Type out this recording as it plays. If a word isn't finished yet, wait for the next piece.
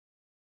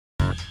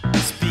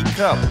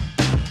up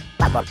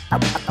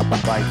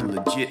by the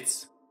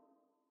legits.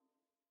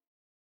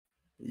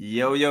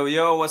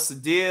 Yo, what's the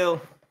deal?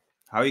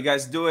 How you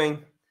guys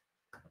doing?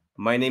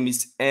 My name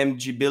is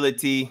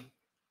MGbility,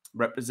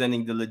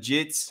 representing the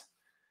legits.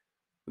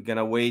 We're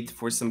gonna wait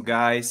for some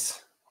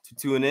guys to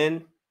tune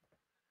in.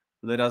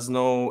 Let us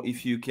know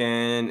if you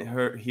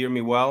can hear me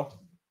well.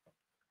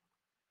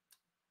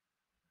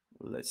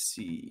 Let's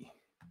see.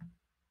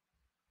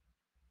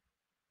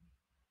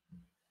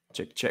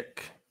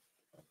 Check.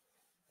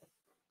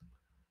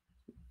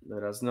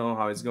 Let us know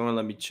how it's going.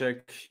 Let me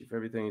check if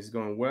everything is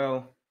going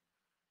well.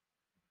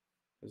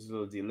 There's a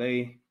little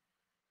delay,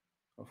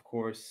 of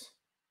course.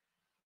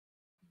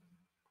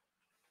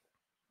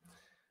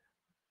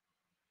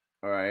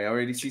 All right, I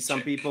already see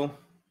some people.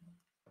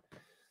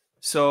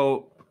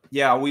 So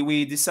yeah,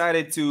 we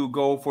decided to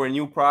go for a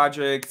new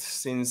project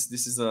since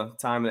this is a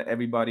time that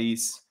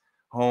everybody's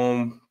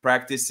home,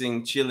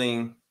 practicing,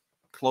 chilling,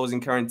 closing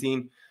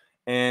quarantine.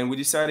 And we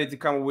decided to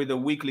come up with a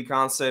weekly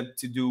concept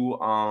to do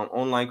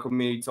online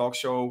community talk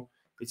show,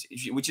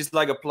 which is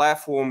like a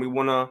platform. We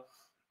want to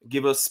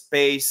give a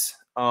space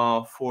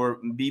for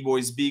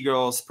B-boys,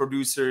 B-girls,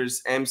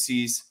 producers,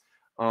 MCs,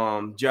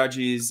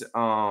 judges,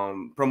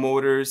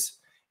 promoters,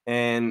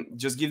 and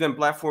just give them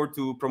platform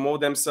to promote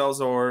themselves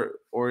or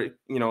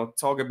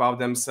talk about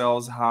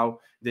themselves, how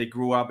they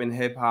grew up in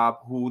hip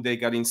hop, who they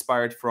got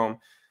inspired from,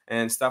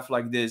 and stuff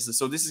like this.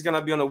 So this is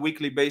gonna be on a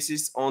weekly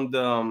basis on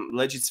the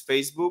Legit's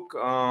Facebook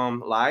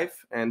live,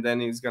 and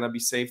then it's gonna be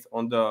saved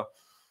on the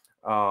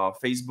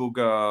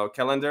Facebook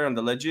calendar on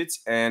the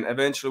Legits, and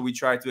eventually we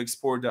try to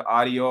export the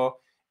audio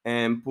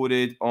and put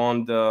it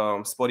on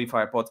the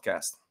Spotify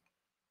podcast.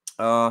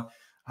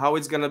 How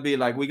it's gonna be,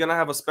 like, we're gonna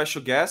have a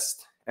special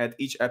guest at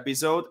each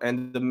episode,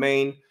 and the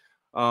main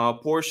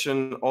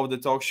portion of the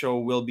talk show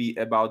will be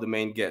about the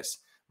main guest.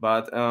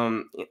 But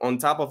on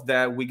top of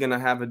that, we're gonna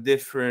have a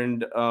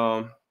different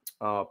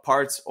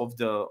parts of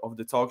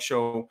the talk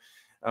show.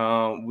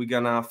 We're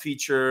gonna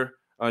feature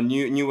a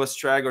newest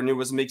track or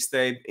newest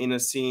mixtape in a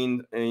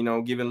scene,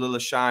 giving a little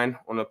shine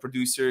on the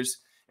producers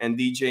and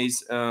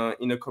DJs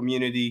in the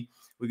community.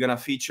 We're gonna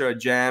feature a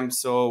jam,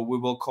 so we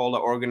will call the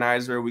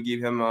organizer. We give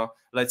him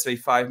let's say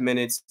 5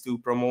 minutes to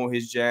promote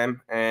his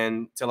jam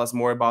and tell us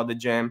more about the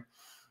jam.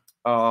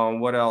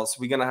 What else?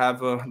 We're gonna have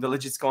the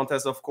Legits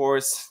contest, of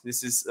course.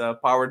 This is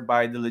powered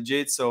by the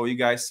Legit, so you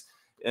guys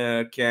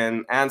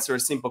can answer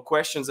simple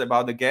questions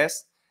about the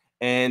guest,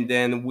 and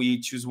then we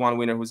choose one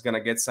winner who's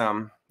gonna get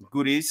some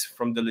goodies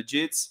from the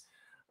Legits.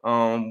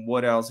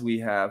 What else we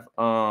have?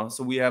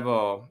 So we have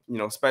a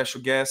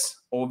special guest,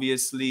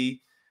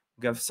 obviously.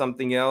 We got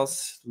something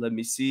else. Let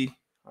me see.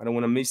 I don't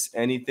want to miss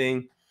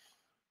anything.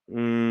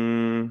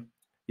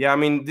 Yeah, I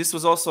mean, this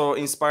was also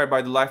inspired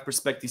by the Life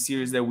Perspective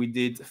series that we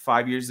did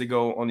 5 years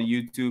ago on the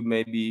YouTube.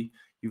 Maybe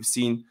you've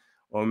seen,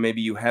 or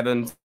maybe you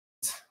haven't.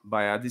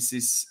 But this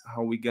is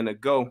how we're gonna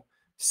go.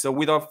 So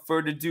without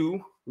further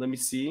ado, let me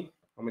see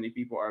how many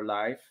people are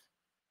live.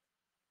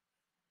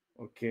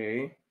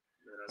 Okay,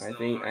 I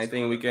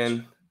think we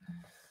can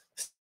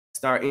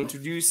start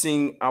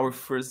introducing our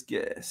first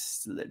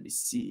guest. Let me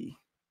see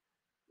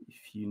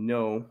if you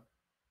know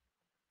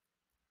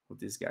who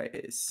this guy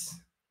is.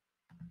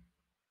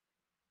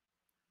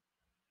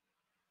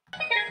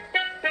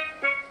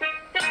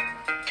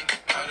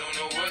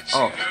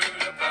 Oh,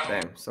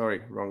 damn,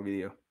 sorry, wrong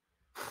video.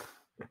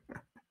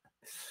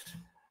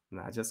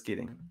 Nah, just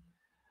kidding.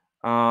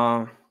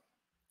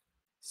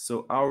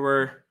 So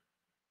our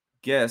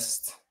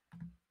guest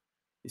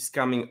is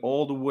coming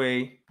all the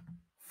way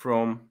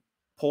from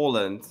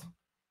Poland,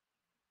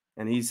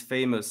 and he's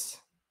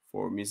famous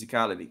for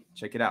musicality.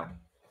 Check it out.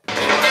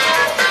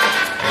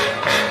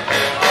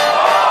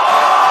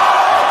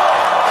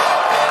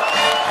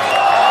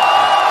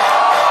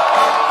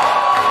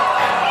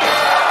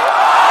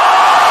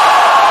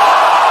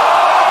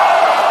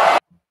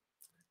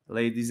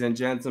 Ladies and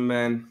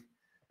gentlemen,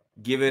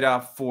 give it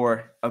up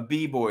for a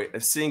b-boy, a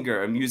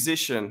singer, a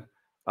musician,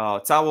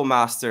 a towel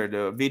master,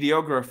 the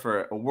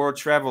videographer, a world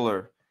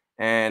traveler,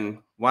 and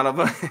one of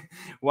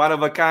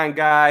a kind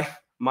guy,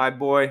 my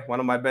boy, one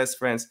of my best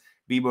friends,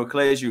 Bboy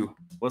Kleju.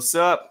 What's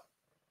up?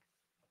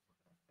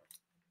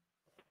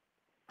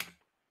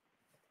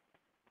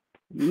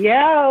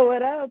 Yo,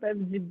 what up?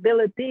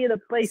 MGbility,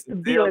 the place to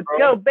be. Let's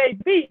go,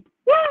 baby.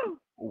 Woo!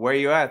 Where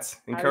you at?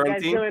 In quarantine? How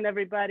you guys doing,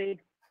 everybody?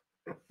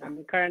 I'm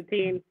in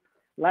quarantine.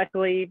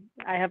 Luckily,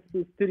 I have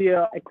some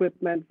studio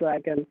equipment so I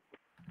can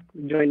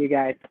join you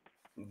guys.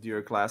 Do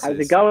your classes. How's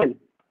it going?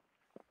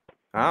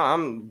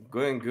 I'm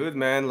going good,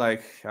 man.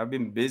 Like, I've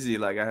been busy.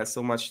 Like, I had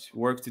so much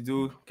work to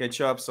do,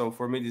 catch up. So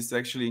for me, this is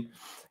actually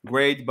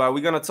great. But we're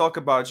gonna talk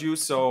about you.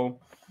 So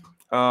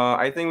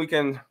I think we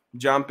can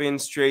jump in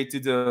straight to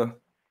the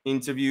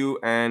interview,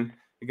 and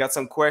we got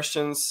some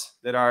questions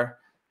that are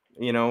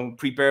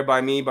prepared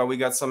by me, but we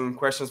got some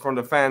questions from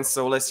the fans.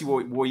 So let's see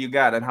what you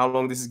got and how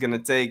long this is gonna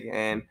take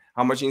and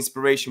how much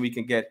inspiration we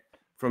can get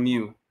from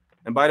you.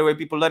 And by the way,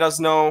 people, let us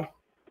know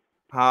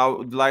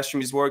how the live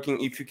stream is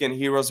working, if you can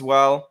hear us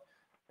well,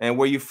 and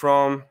where you're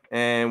from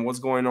and what's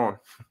going on.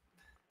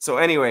 So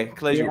anyway,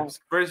 Kleju, Yeah.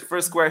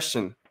 first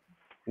question: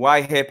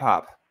 why hip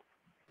hop?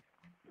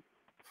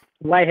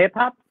 Why hip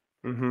hop?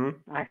 Mm-hmm.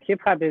 Hip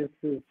hop is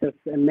just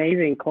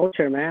amazing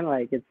culture, man.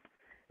 Like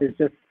it's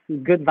just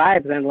good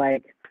vibes and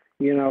like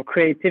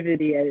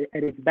creativity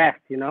at its best.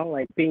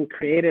 Like being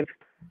creative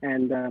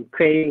and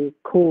creating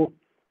cool,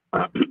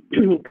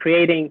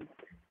 creating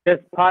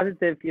just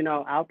positive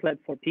outlet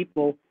for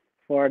people,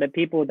 for the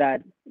people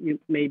that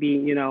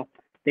maybe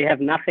they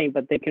have nothing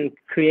but they can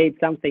create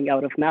something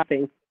out of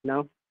nothing.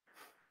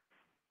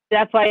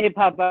 That's why hip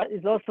hop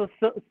is also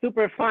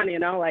super fun.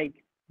 Like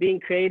being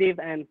creative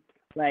and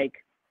like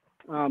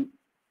um,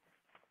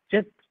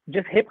 just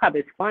hip hop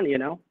is fun.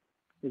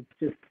 It's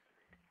just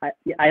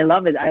I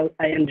love it.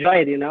 I enjoy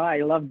it.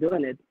 I love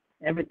doing it.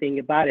 Everything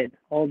about it,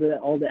 all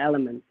the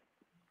elements.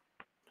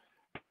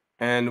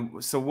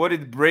 And so, what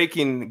did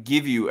breaking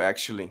give you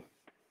actually?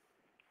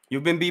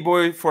 You've been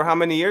b-boy for how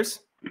many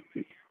years?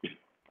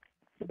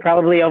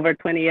 Probably over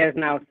 20 years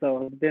now,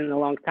 so it's been a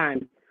long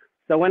time.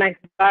 So when I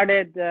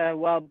started,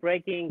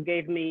 breaking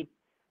gave me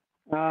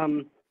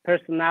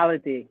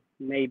personality,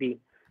 maybe.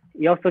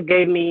 It also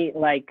gave me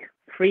like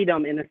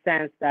freedom in a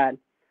sense that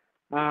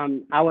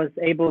I was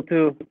able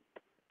to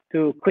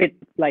quit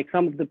like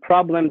some of the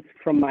problems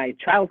from my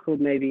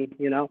childhood, maybe,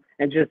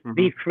 and just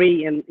be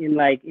free in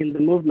the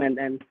movement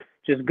and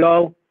just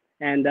go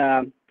and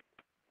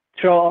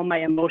throw all my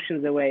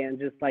emotions away and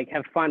just like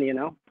have fun,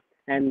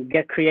 and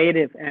get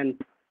creative.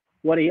 And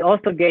what he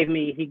also gave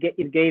me,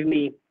 it gave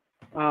me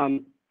a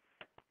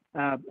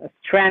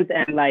strength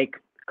and like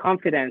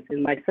confidence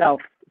in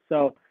myself.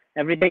 So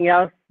everything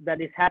else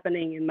that is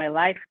happening in my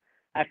life,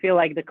 I feel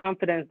like the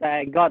confidence that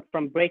I got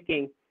from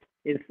breaking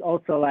is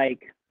also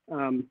like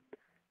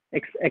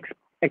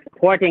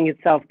exporting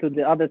itself to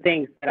the other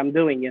things that I'm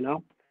doing.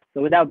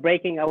 So without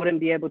breaking, I wouldn't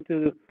be able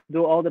to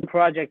do all the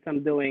projects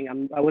I'm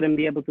doing. I wouldn't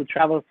be able to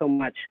travel so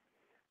much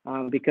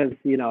because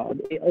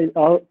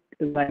all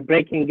like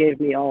breaking gave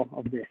me all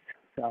of this.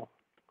 So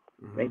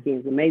breaking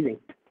is amazing.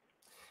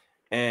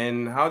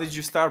 And how did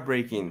you start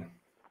breaking?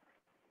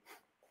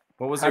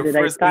 What was How your did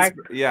I first start?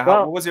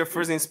 what was your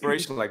first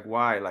inspiration? Like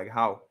why? Like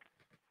how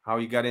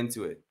you got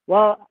into it?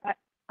 Well,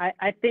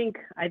 I think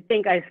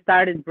I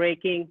started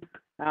breaking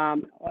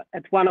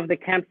at one of the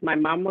camps my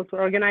mom was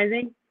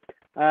organizing.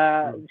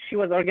 She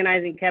was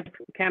organizing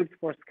camps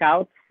for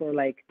scouts for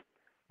like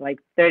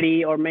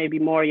 30 or maybe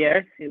more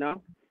years,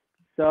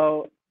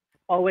 So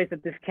always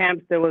at this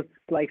camp there was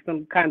like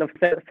some kind of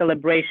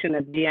celebration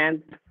at the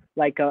end,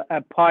 like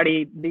a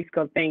party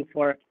disco thing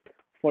for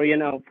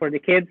the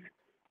kids,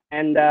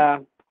 and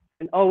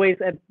always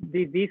at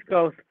these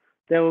discos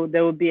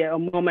there would be a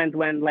moment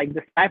when like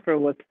the cipher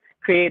was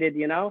created,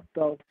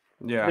 So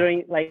Yeah.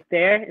 during like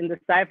there in the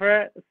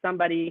cipher,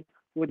 somebody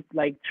would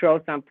like throw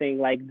something,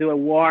 like do a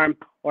worm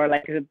or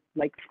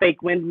like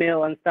fake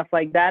windmill and stuff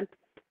like that.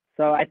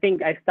 So I think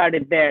I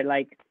started there.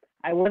 Like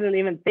I wasn't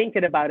even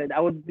thinking about it. I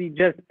would be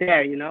just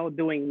there,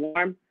 doing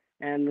worm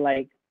and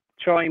like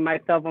throwing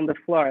myself on the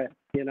floor,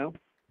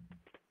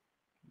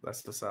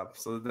 That's what's up.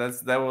 So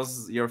that was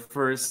your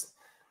first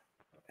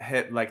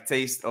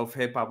taste of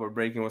hip hop or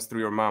breaking was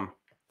through your mom,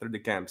 through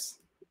the camps.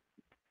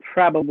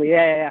 Probably,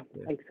 yeah.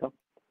 I think so.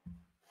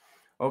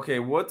 Okay,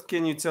 what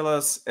can you tell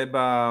us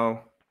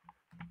about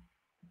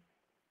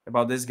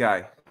this guy?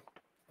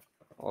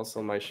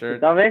 Also, my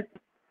shirt. Cetowy?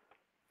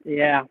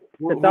 Yeah,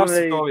 Who's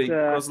Cetowy Cetowy? is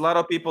Because a lot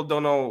of people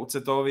don't know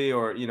Cetowy,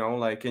 or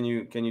can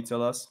you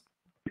tell us?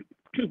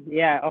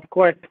 yeah, of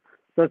course.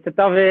 So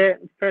Cetowy,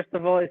 first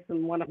of all, is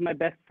one of my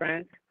best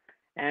friends,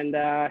 and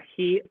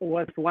he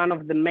was one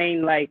of the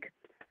main like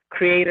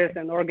creators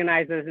and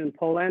organizers in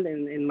Poland,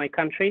 in my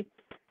country,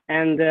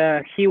 and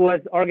he was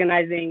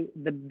organizing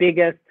the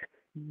biggest,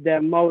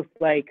 the most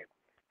like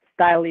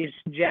stylish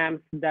jams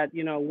that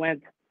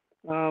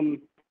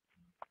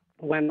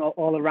went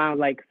all around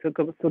like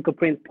Suko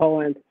Prince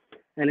Poland,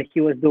 and he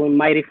was doing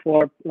Mighty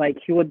Four. Like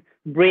he would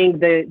bring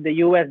the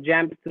US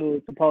jams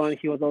to Poland.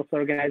 He was also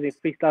organizing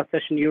Freestyle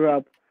Session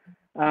Europe.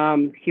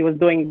 He was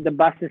doing the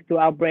buses to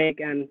Outbreak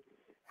and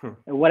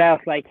what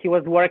else? Like he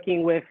was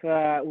working with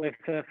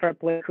Fair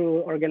Play Crew,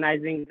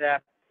 organizing the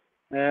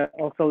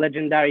also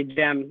legendary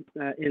jam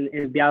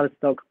in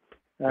Białystok,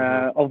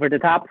 Over the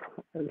Top.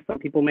 Some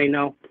people may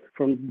know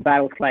from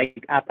battles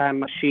like Ata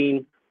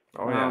Machine.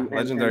 Oh yeah,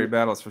 legendary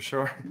battles for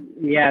sure.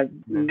 Yeah,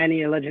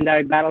 many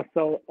legendary battles.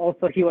 So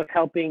also he was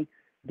helping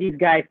these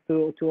guys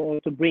to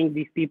bring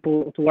these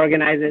people to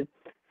organize it.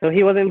 So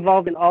he was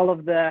involved in all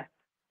of the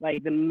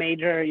like the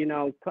major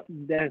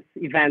dance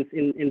events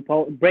in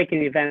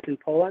breaking events in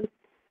Poland.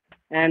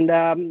 And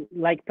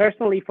like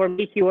personally for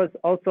me, he was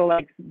also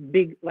like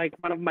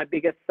one of my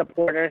biggest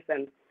supporters,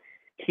 and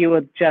he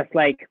would just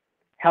like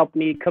help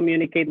me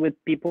communicate with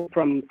people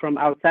from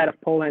outside of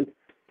Poland,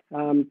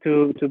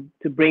 to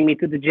bring me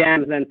to the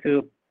jams and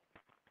to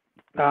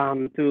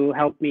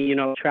help me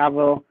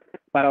travel,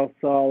 but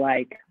also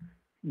like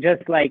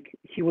just like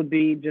he would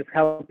be just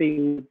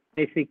helping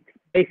basic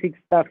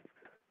stuff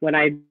when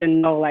I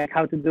didn't know like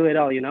how to do it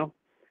all,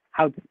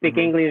 how to speak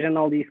English and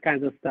all these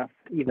kinds of stuff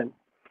even.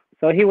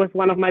 So he was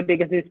one of my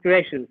biggest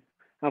inspirations.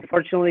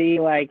 Unfortunately,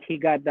 like he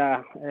got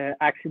the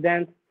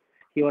accident.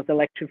 He was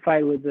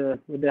electrified with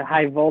the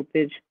high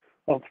voltage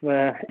of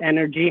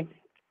energy,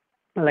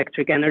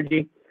 electric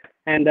energy,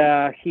 and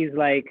he's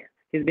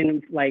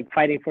been like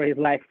fighting for his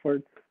life for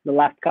the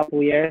last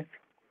couple years,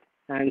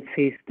 and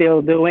he's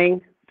still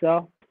doing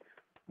so.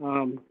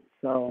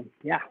 So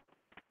yeah,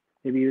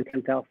 maybe you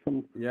can tell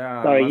some Yeah,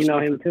 story. You much know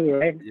love him to too,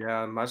 right?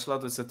 yeah, much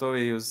love to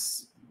Cetowy. He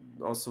was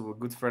also a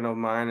good friend of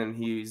mine, and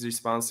he's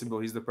responsible.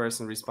 He's the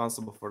person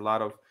responsible for a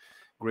lot of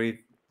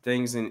great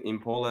things in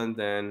Poland,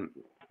 and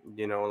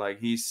like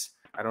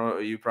I don't know,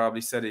 you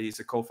probably said it. He's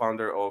a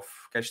co-founder of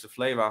Catch the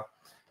Flava,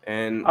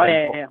 Oh yeah,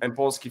 yeah, yeah. and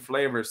Polskee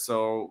Flavour.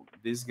 So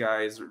this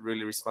guy is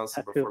really That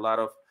responsible for too. a lot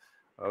of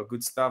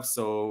good stuff.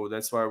 So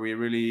that's why we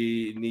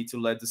really need to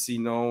let the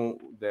scene know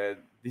that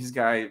this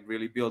guy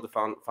really built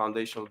the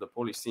foundation of the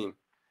Polish scene,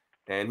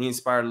 and he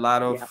inspired a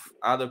lot of Yeah,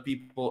 other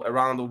people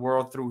around the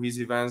world through his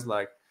events,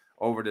 like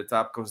over the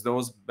top, because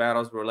those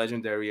battles were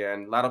legendary,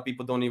 and a lot of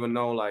people don't even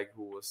know like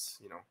who was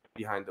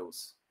behind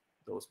those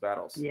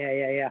battles. yeah,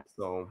 yeah, yeah.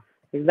 So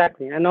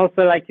Exactly. And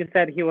also, like you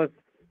said, he was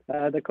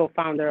the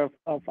co-founder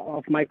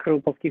of my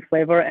crew, Polskee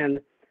Flavour, and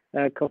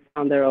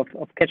co-founder of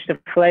Catch the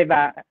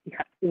Flava.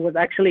 It was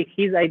actually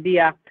his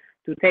idea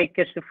to take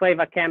Catch the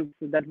Flava camps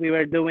that we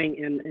were doing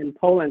in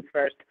Poland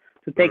first,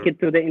 to take mm, it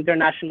to the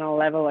international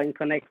level and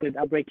connect with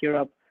Outbreak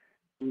Europe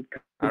and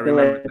I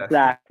deliver remember that.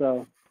 that.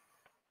 So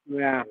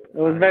yeah, it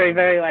I was very,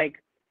 remember.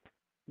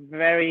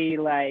 very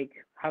like,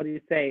 how do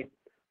you say,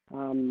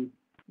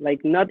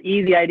 like not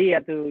easy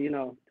idea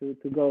to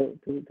to go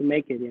to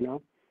make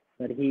it,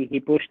 but he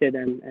pushed it,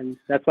 and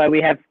that's why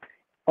we have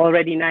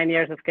already 9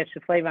 years of Catch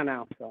the Flavor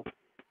now. So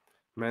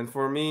Man,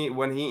 for me,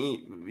 when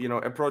he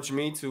approached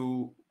me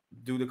to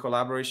do the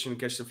collaboration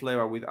Catch the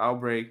Flavor with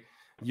Outbreak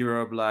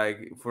Europe,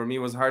 like for me it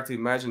was hard to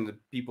imagine that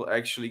people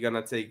actually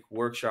gonna take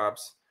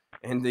workshops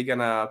and they're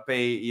gonna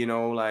pay,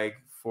 like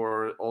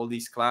for all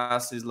these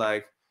classes.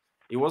 Like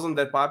it wasn't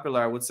that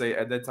popular, I would say,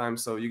 at that time.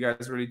 So you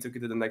guys really took it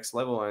to the next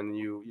level, and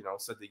you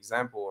set the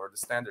example or the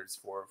standards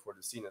for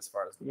the scene as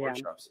far as the yeah,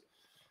 workshops.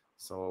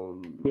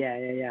 So yeah,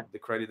 yeah, yeah, the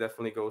credit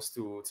definitely goes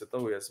to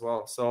Cetowy as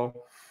well. So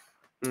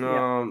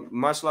yeah.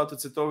 much love to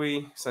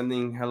Cetowy,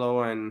 sending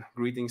hello and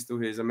greetings to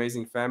his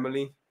amazing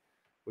family.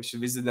 We should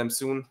visit them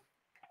soon.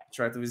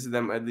 Try to visit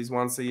them at least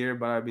once a year,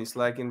 but I've been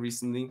slacking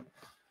recently.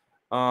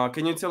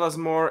 Can you tell us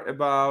more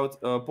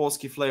about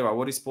Polski Flavor?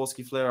 What is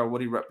Polski Flavor?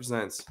 What it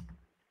represents?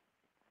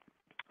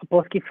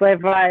 Polskie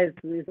Flavor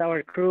is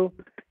our crew.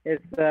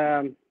 It's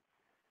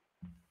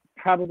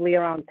probably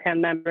around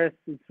 10 members.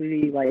 It's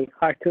really like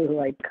hard to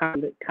like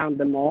count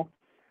them all.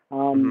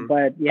 Mm-hmm.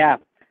 But yeah,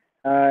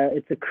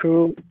 it's a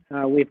crew.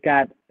 We've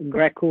got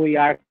Greku,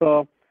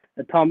 Yarko,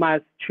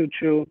 Thomas,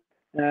 Chuchu,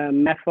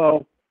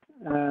 Mefo.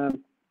 Uh,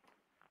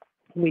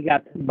 we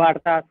got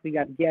Bartas, we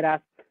got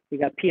Geras, we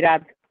got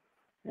Pirat,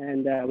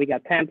 and we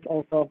got Temps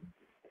also.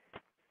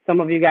 Some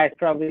of you guys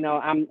probably know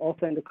I'm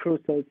also in the crew,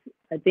 so it's,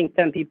 I think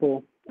 10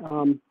 people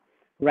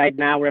right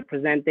now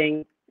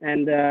representing.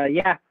 And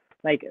yeah,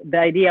 like the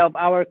idea of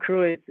our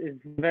crew is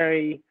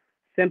very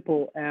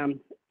simple.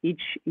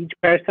 Each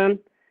person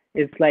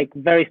is like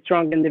very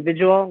strong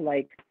individual.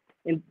 Like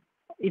in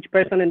each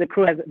person in the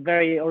crew has a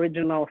very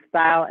original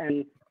style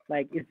and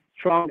like is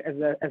strong as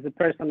a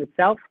person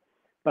itself.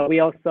 But we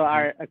also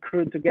are a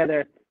crew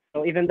together.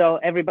 So even though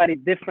everybody's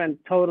different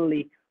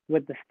totally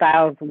with the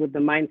styles, with the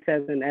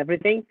mindsets and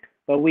everything,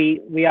 but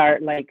we are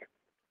like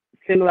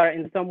similar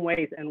in some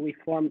ways, and we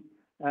form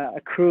a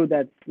crew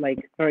that's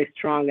like very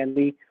strong, and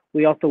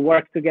we also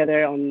work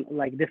together on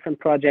like different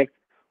projects.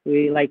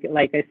 We like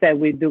I said,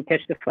 we do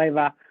Catch the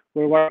Flava.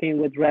 We're working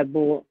with Red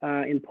Bull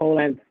in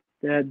Poland,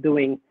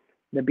 doing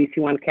the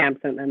BC1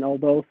 camps and all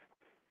those.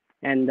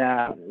 And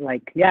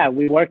like yeah,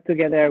 we work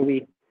together.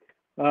 We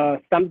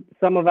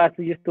some of us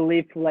used to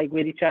live like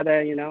with each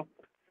other,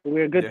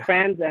 we're good Yeah.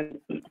 friends, and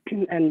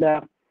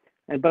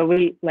and but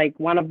we like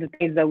one of the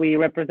things that we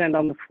represent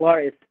on the floor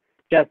is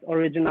just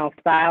original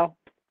style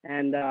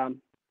and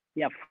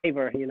yeah,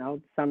 flavor,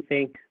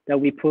 something that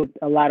we put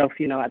a lot of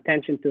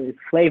attention to is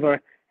flavor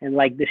and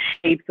like the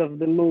shapes of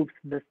the moves,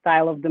 the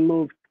style of the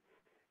moves,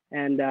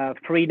 and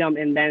freedom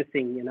in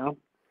dancing,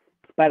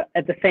 but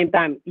at the same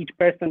time each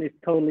person is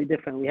totally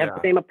different. We have the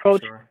Yeah, same for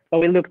approach, sure. but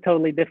we look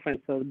totally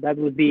different. So that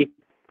would be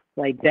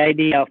like the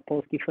idea of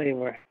Polskie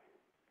Flavor.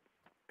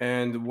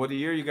 And what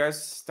year you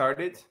guys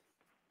started?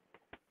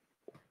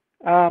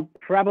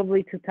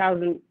 Probably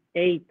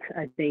 2008,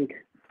 I think,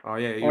 Oh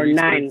yeah, you or recently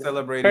nine.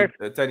 celebrated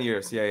First, 10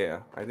 years. Yeah, yeah.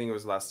 I think it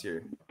was last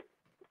year.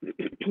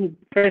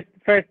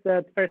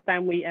 first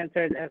time we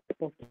entered as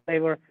Polskie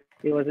Flavor,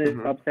 it was in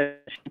Mm-hmm. Obsession,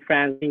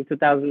 France, in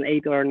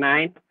 2008 or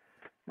nine,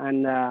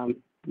 and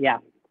yeah,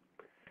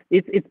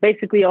 it's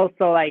basically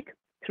also like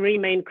three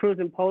main crews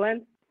in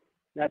Poland.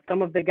 That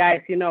some of the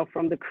guys,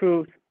 from the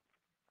crews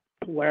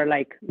were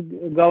like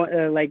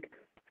like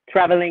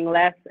traveling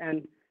less,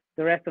 and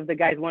the rest of the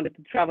guys wanted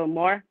to travel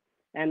more,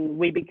 and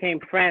we became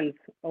friends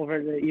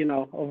over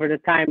the over the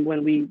time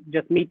when we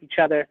just meet each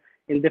other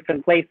in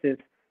different places.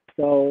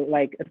 So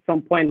like at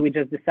some point we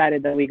just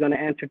decided that we're gonna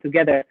enter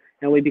together,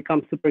 and we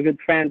become super good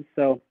friends.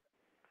 So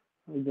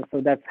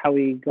that's how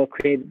we got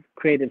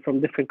created from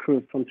different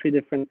crews, from 3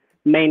 different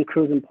main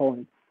crews in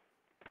Poland.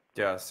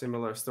 Yeah,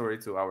 similar story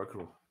to our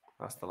crew,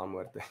 Hasta la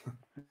muerte.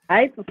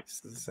 Right? It's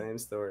the same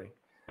story.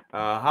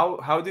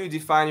 How do you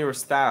define your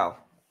style?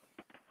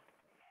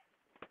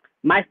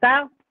 My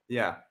style?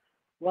 Yeah.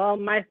 Well,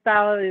 my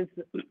style is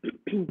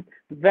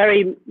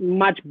very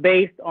much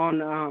based on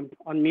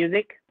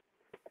music.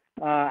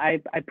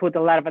 I put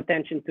a lot of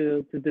attention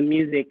to the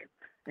music,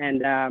 and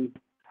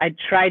I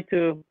try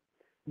to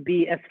be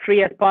as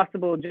free as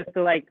possible, just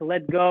to like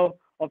let go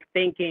of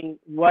thinking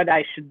what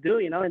I should do,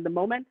 in the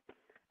moment.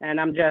 And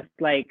I'm just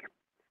like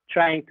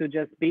trying to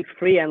just be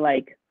free and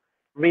like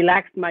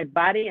relax my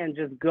body and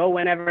just go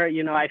whenever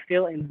I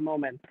feel in the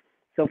moment.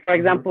 So, for Mm-hmm.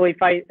 example,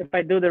 if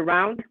I do the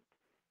round,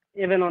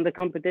 even on the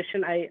competition,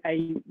 I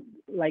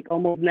like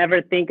almost never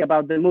think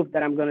about the move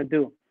that I'm gonna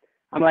do.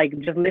 I'm like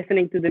just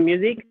listening to the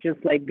music, just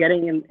like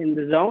getting in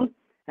the zone,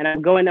 and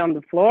I'm going on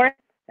the floor,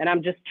 and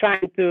I'm just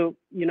trying to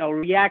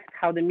react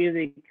how the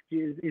music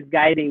is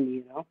guiding me.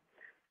 Mm-hmm.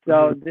 So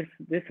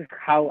this is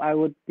how I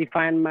would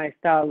define my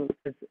style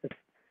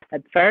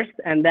at first,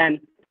 and then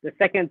the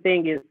second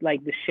thing is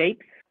like the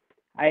shapes.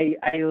 I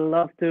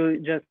love to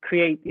just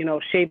create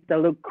shapes that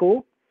look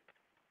cool,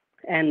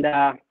 and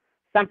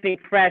something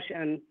fresh,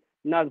 and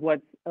not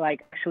what's like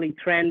actually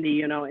trendy,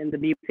 in the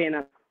beat scene.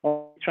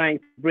 Or trying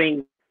to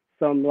bring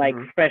some like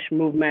Mm-hmm. fresh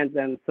movements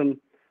and some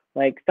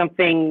like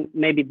something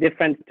maybe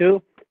different too,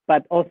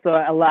 but also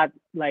a lot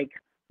like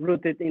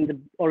rooted in the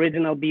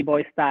original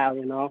b-boy style,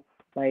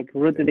 like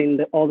rooted Yeah. in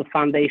all the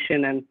foundation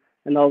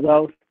and all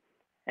those,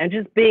 and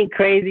just being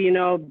crazy,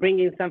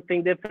 bringing something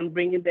different,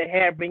 bringing the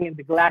hair, bringing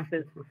the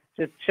glasses,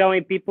 just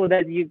showing people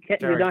that you don't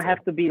Character.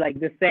 have to be like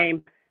the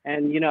same,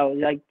 and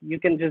like you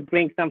can just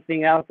bring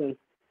something else and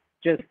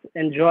just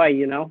enjoy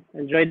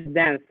the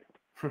dance.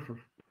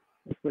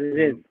 That's what it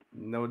is.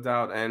 No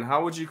doubt. And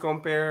how would you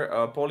compare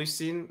Polish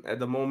scene at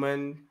the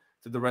moment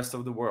to the rest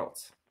of the world?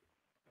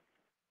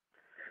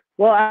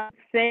 Well, I would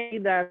say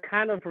that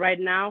kind of right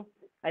now,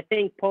 I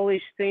think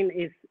Polish scene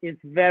is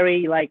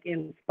very like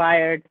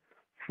inspired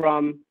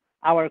from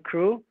our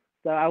crew.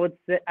 So I would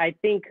say I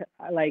think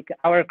like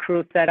our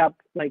crew set up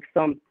like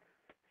some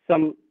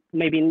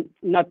maybe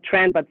not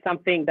trend, but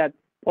something that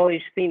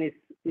Polish scene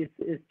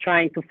is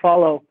trying to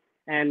follow.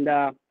 And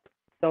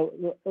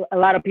so a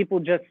lot of people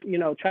just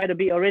try to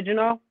be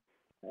original,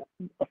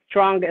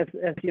 strong as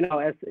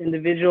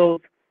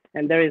individuals,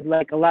 and there is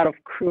like a lot of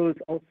crews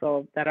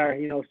also that are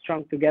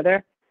strong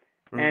together.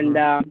 And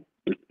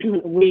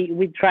Mm-hmm.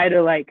 we try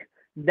to like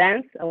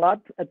dance a lot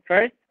at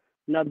first,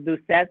 not do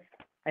sets.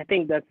 I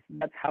think that's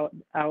how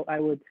I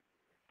would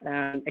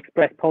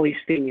express Polish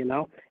scene.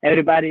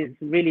 Everybody is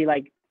really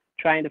like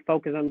trying to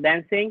focus on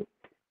dancing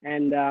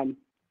and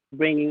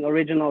bringing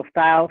original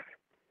styles,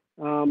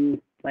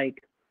 like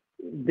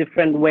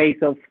different ways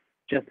of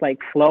just like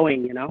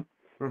flowing.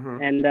 Mm-hmm.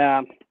 And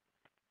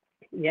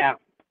yeah,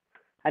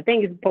 I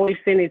think Polish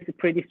scene is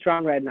pretty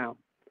strong right now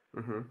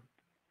Mm-hmm.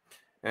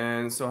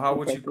 And so, how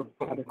would you compared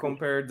to other countries.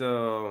 compare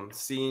the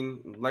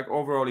scene, like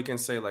overall, you can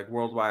say like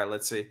worldwide,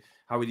 let's say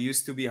how it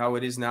used to be, how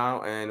it is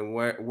now, and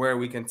where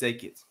we can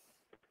take it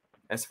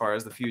as far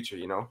as the future,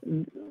 you know?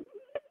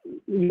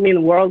 You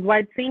mean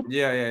worldwide scene?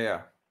 Yeah, yeah,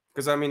 yeah.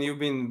 Because I mean, you've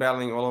been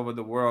battling all over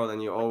the world,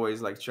 and you're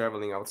always like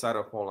traveling outside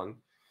of Poland.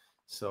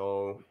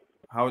 So,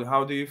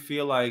 how do you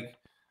feel like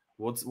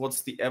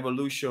what's the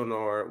evolution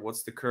or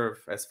what's the curve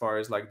as far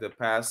as like the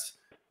past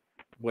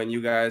when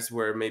you guys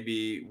were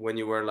maybe when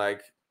you were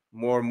like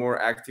more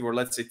active, or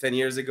let's say 10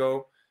 years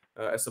ago,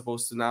 as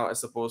opposed to now,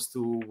 as opposed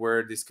to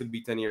where this could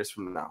be 10 years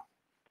from now?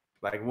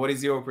 Like, what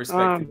is your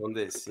perspective Um, on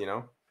this, you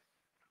know?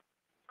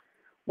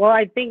 well,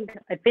 I think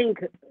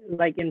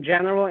like in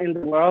general in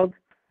the world,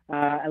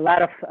 a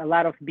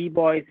lot of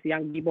b-boys,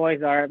 young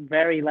b-boys are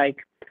very like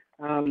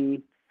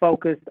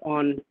focused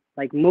on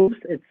like moves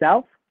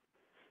itself,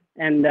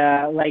 and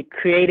like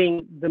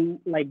creating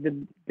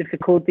the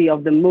difficulty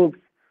of the moves,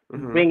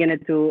 Mm-hmm. bringing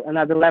it to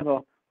another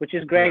level, which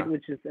is great, Yeah.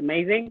 which is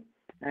amazing,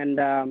 and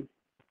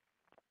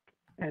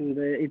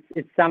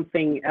it's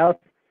something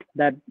else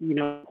that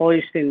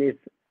Polish scene is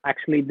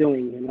actually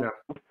doing. Yeah.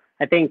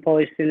 I think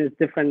Polish scene is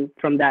different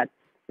from that,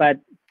 but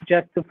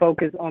just to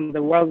focus on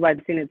the worldwide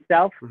scene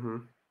itself,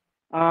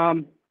 Mm-hmm.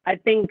 I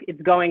think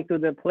it's going to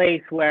the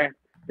place where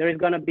there is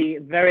going to be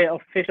very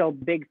official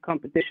big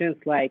competitions,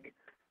 like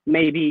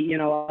maybe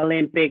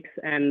Olympics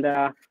and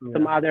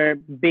some Yeah. other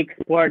big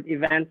sport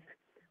events,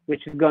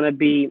 which is going to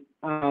be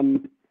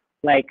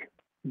like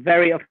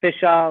very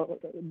official,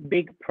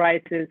 big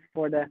prizes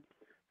for the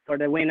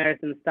winners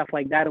and stuff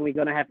like that. And we're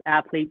going to have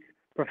athletes,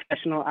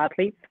 professional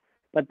athletes,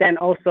 but then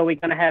also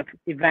we're going to have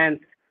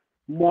events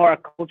more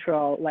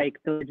cultural, like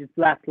Villages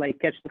Blast, like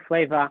Catch the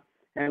Flava,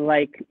 and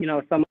like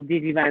some of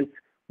these events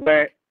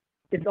where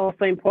it's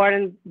also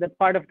important. The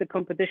part of the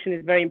competition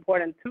is very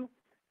important too,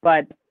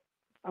 but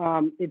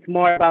it's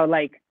more about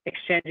like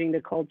exchanging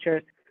the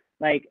cultures,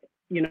 like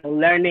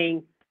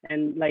learning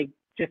and like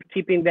just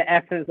keeping the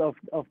essence of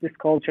this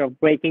culture, of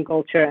breaking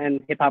culture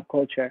and hip hop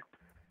culture.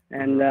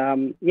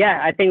 And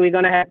yeah, I think we're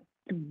gonna have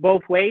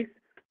both ways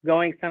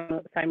going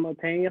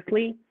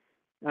simultaneously.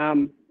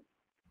 Um,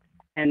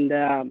 and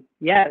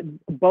yeah,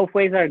 both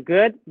ways are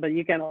good, but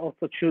you can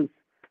also choose.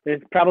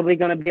 There's probably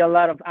gonna be a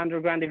lot of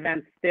underground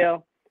events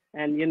still,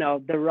 and you know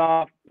the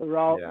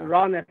Yeah.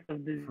 rawness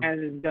of the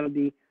events is gonna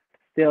be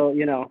still,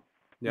 you know,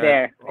 Yeah.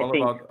 there. I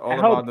think. I All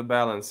hope. about the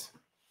balance.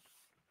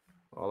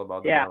 All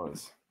about the Yeah,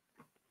 balance.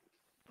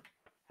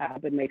 I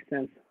hope it makes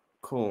sense.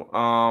 Cool.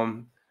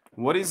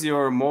 What is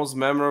your most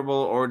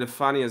memorable or the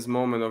funniest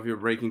moment of your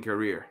breaking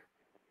career?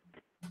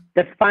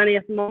 The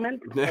funniest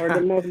moment or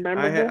the Yeah, most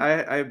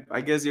memorable?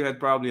 I guess you had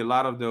probably a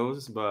lot of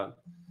those, but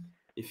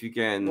if you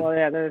can Well,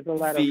 yeah, there's a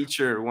lot of.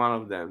 feature one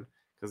of them,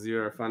 because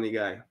you're a funny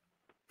guy.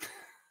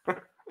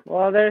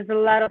 Well, there's a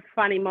lot of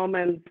funny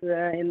moments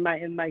in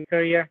my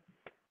career.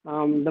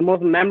 The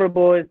most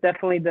memorable is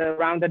definitely the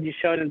round that you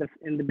showed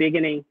in the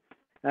beginning.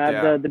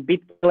 Yeah. The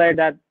beat killer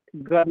that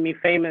got me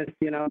famous.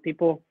 You know,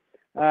 people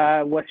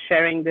was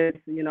sharing this,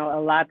 you know,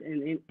 a lot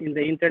in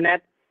the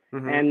internet,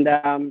 Mm-hmm.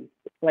 and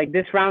like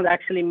this round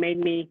actually made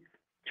me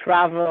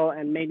travel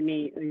and made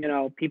me, you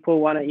know, people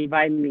want to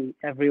invite me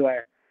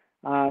everywhere.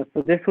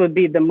 So this would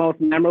be the most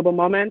memorable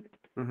moment.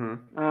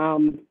 Mm-hmm.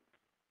 Um,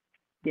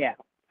 yeah,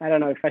 I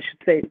don't know if I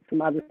should say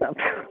some other stuff.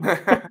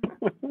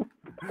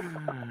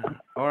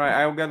 All right,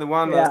 I've got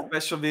one Yeah.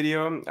 special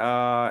video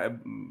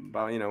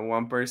about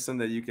one person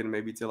that you can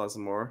maybe tell us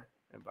more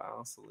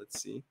about. So let's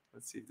see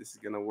if this is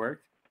gonna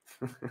work.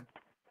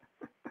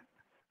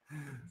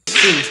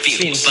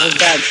 What's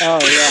that? Oh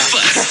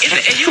yeah. In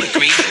the air you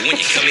agree when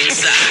you come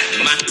inside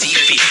my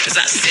TV. As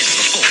I said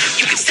before,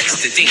 you can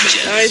sense the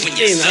danger when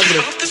you suck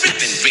off the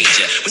ribbon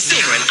ranger. With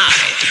Silver and I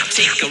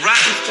take a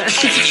ride.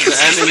 The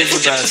ending is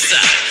the best.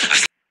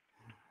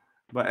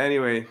 But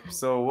anyway,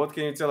 so what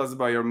can you tell us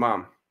about your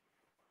mom?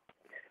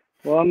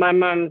 Well, my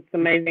mom's an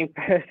amazing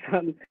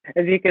person.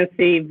 As you can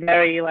see,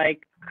 very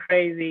like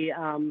crazy,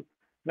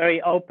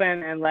 very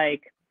open and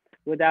like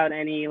without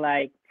any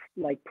like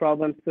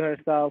problems to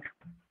herself.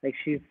 Like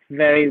she's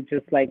very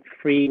just like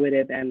free with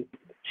it, and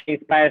she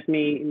inspires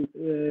me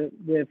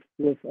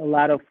with a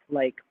lot of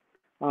like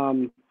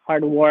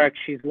hard work.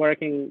 She's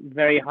working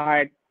very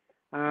hard.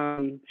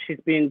 She's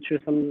been through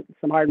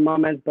some hard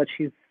moments, but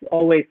she's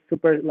always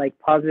super like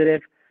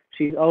positive.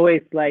 She's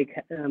always like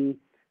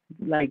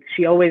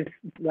she always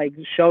like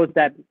shows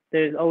that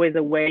there's always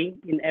a way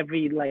in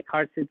every like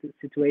hard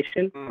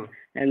situation, Mm.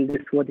 and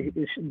this what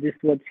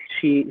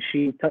she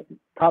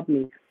taught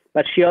me.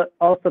 But she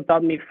also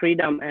taught me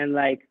freedom and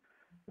like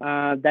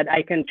that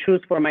I can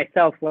choose for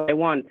myself what I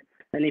want.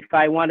 And if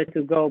I wanted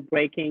to go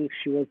breaking,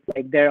 she was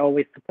like there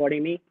always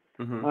supporting me.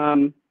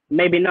 Mm-hmm.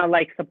 Maybe not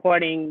like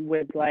supporting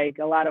with like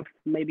a lot of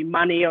maybe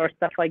money or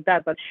stuff like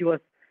that, but she was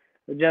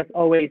just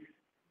always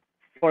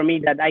for me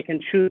that I can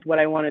choose what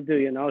I want to do.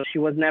 You know, she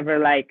was never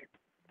like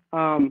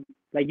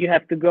you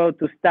have to go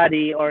to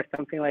study or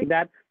something like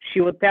that. She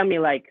would tell me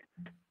like,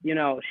 you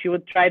know, she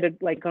would try to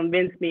like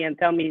convince me and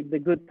tell me the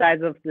good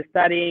sides of the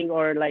studying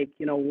or like,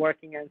 you know,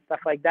 working and stuff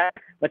like that.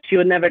 But she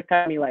would never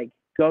tell me like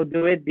go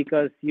do it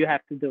because you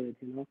have to do it.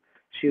 You know,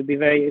 she would be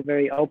very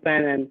very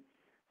open, and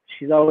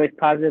she's always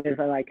positive.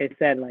 And like I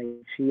said, like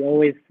she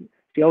always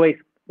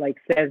like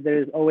says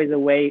there's always a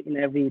way in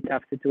every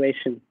tough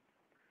situation.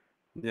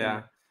 Yeah.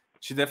 Yeah,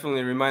 she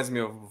definitely reminds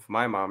me of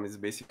my mom. It's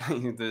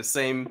basically the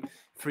same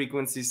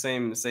frequency,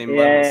 same Yeah,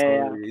 level. yeah, So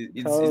yeah.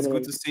 it's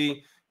good Totally. to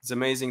see. It's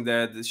amazing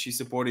that she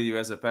supported you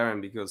as a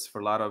parent, because for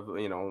a lot of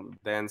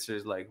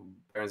dancers, like,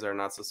 parents are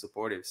not so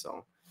supportive.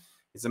 So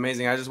it's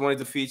amazing. I just wanted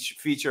to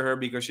feature her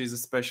because she's a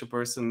special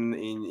person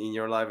in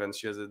your life, and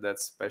she has that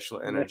special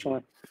energy.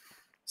 Definitely.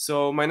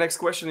 So my next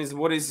question is,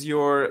 what is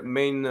your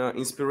main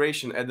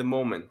inspiration at the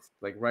moment,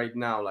 like right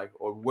now, like,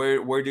 or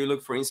where do you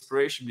look for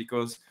inspiration?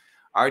 Because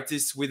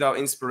artists without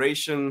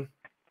inspiration,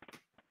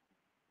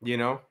 you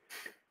know,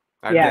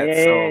 are Yeah, dead.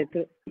 yeah,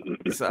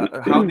 yeah.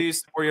 So, how do you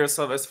support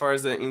yourself as far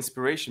as the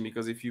inspiration?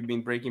 Because if you've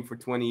been breaking for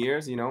 20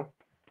 years, Yeah,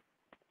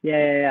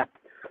 yeah, yeah.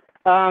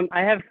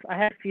 I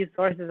have few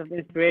sources of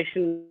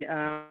inspiration.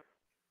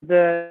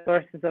 The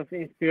sources of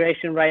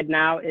inspiration right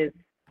now is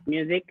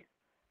music,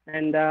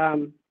 and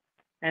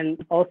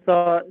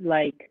also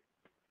like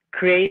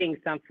creating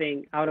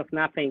something out of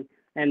nothing,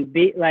 and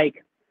be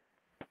like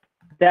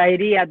the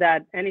idea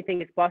that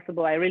anything is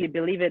possible. I really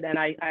believe it, and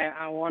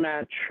I want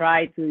to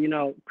try to, you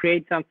know,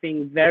 create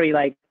something very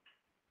like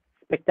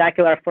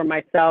spectacular for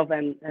myself,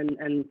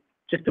 and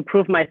just to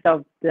prove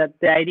myself that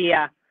the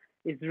idea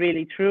is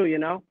really true, you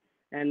know.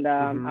 And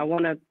hmm I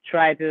want to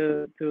try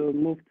to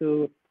move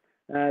to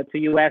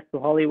US, to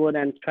Hollywood,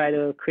 and try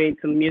to create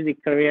some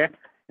music career.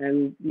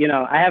 And you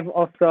know, I have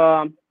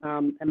also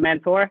a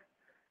mentor.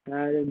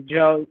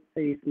 Joe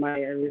is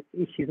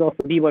he's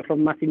also Bboy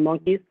from Massive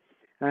Monkeys.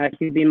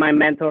 He's been my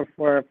mentor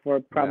for yeah,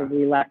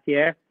 probably last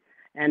year,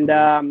 and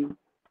hmm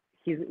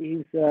he's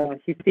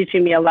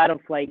teaching me a lot of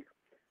like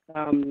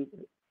um,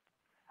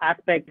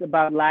 aspects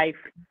about life,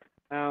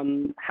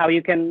 how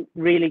you can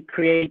really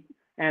create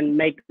and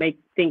make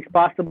things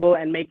possible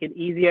and make it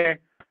easier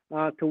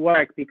to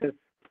work, because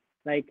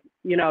like,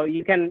 you know,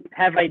 you can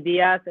have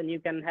ideas and you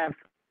can have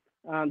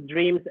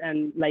dreams,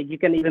 and like you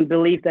can even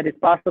believe that it's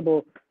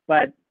possible,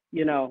 but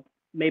you know,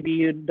 maybe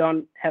you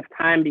don't have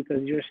time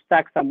because you're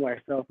stuck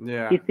somewhere. So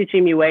Yeah. he's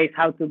teaching me ways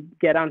how to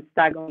get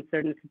unstuck on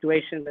certain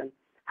situations and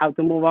how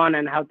to move on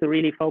and how to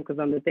really focus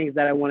on the things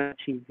that I want to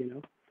achieve, you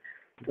know.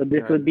 So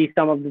this would be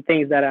some of the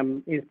things that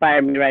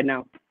inspire me right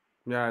now.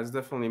 Yeah, it's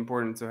definitely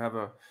important to have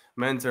a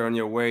mentor on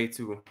your way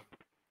to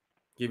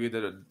give you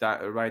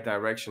the right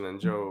direction. And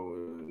Joe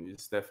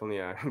is definitely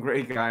a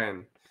great guy,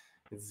 and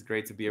it's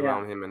great to be Yeah.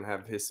 around him and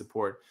have his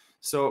support.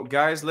 So,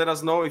 guys, let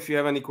us know if you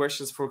have any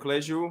questions for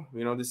Kleju.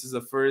 You know, this is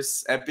the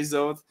first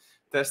episode,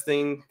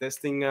 testing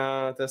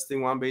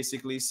one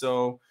basically.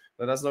 So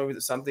let us know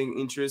if something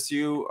interests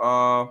you.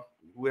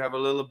 We have a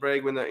little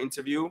break with the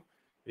interview.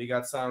 We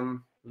got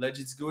some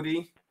Legends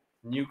goodie,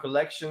 new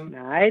collection,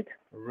 All right.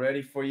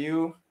 ready for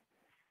you.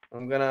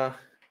 I'm gonna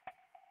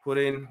put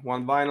in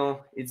one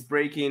vinyl. It's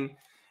breaking,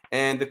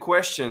 and the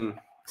question.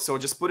 So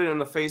just put it in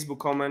the Facebook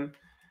comment.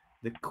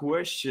 The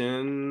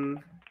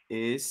question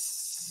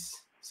is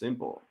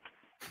simple.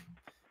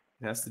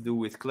 It has to do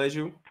with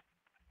Kleju.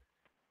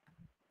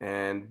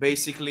 And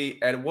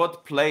basically, at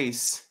what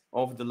place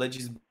of the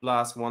Legends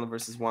Blast 1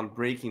 versus 1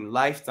 breaking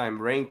lifetime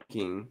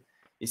ranking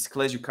is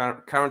Kleju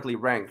currently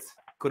ranked?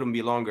 Couldn't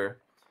be longer.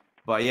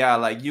 But yeah,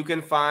 like you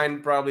can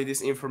find probably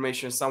this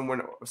information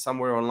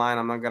somewhere online.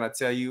 I'm not gonna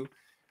tell you.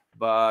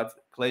 But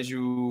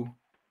Kleju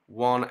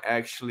won,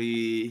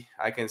 actually,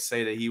 I can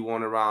say that he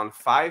won around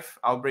 5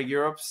 Outbreak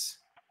Europes.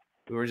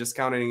 We were just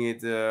counting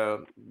it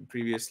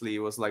previously. It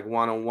was like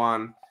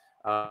 1-on-1,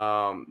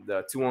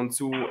 the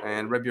 2-on-2,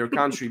 and Rep Your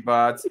Country.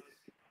 But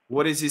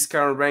what is his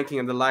current ranking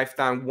in the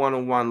lifetime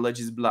 1-on-1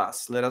 Legends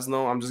Blast? Let us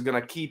know. I'm just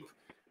gonna keep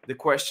the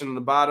question on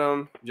the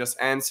bottom. Just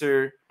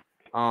answer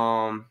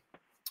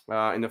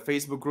in the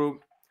Facebook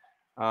group,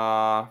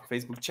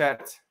 Facebook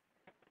chat.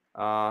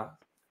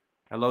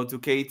 Hello to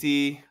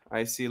Katie.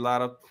 I see a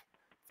lot of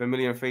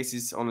familiar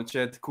faces on the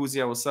chat.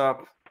 Kuzia, what's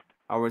up?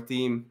 Our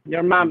team.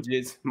 Your mom.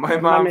 My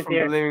mom from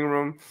the living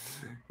room.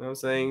 You know what I'm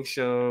saying?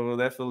 So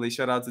definitely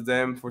shout out to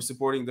them for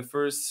supporting the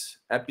first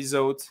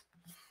episode.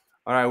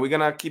 All right, we're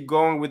gonna keep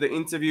going with the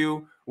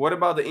interview. What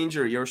about the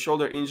injury, your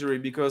shoulder injury?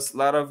 Because a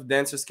lot of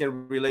dancers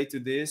can relate to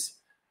this.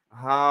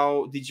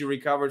 How did you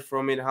recover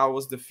from it? How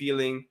was the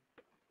feeling?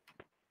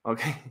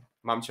 Okay,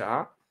 Mamcha,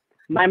 huh?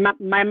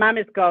 My mom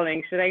is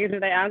calling. Should I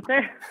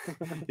answer?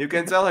 You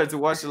can tell her to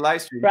watch the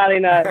live stream. Probably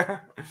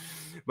not.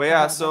 But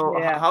yeah, so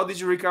how did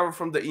you recover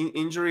from the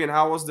injury, and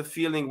how was the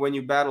feeling when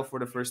you battled for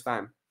the first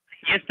time?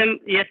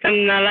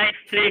 Jestem na live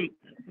stream.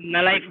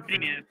 Na live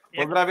streamie.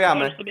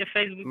 Pozdrawiamy. Sobie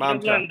Facebook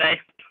Mamcia. oglądaj.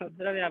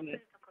 Pozdrawiamy.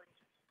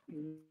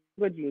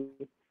 Godziny.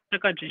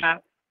 Zakończyć.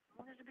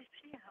 Może żebyś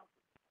przyjechał.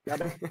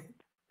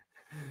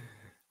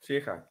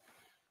 Przyjechaj.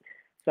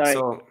 Sorry.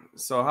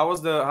 So how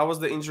was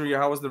the injury?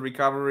 How was the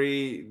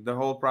recovery? The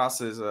whole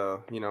process,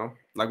 you know,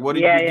 like what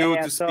did you do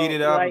to speed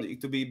it up,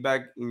 to be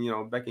back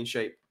in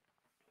shape?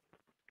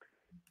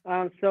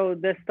 So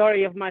the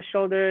story of my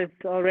shoulder has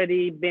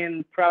already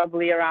been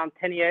probably around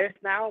 10 years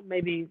now,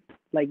 maybe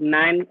like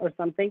 9 or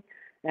something.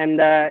 And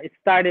it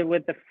started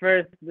with the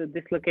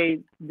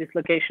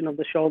dislocation of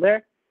the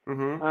shoulder.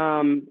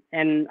 Mm-hmm.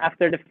 And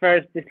after the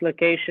first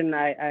dislocation,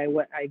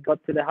 I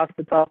got to the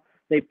hospital.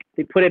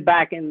 They put it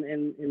back in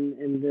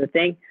the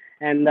thing,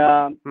 and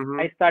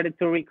I started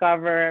to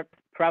recover.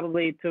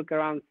 Probably took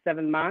around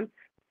 7 months.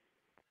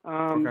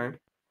 Okay.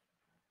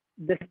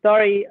 The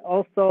story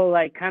also,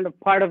 like kind of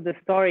part of the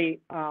story,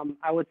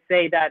 I would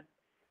say that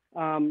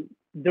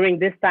during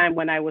this time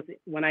when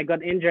I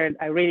got injured,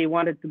 I really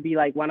wanted to be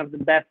like one of the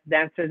best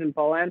dancers in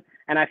Poland,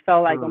 and I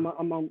felt like I'm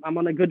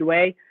on a good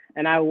way,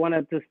 and I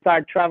wanted to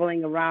start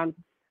traveling around.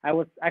 I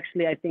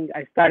think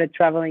I started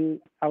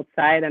traveling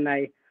outside, and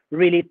I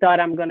really thought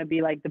I'm gonna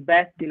be like the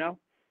best, you know.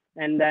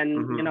 And then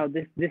you know,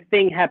 this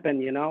thing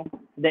happened, you know,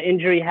 the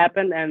injury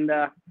happened, and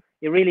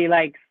it really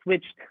like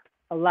switched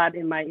a lot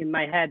in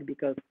my head,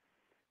 because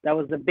that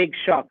was a big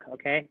shock.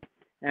 Okay.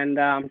 And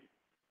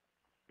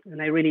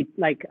I really,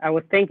 like, I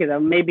was thinking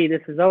that maybe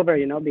this is over,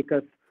 you know,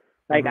 because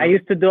like I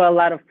used to do a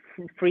lot of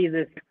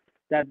freezes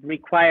that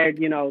required,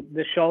 you know,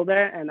 the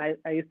shoulder, and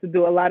I used to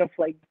do a lot of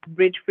like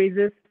bridge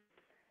freezes.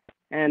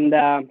 And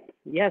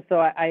yeah, so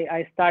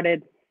I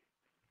started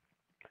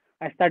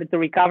to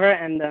recover,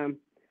 and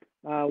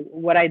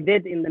what I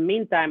did in the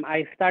meantime,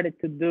 I started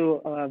to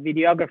do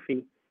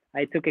videography.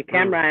 I took a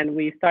camera, and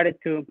we started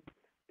to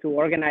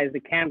organize the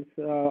camps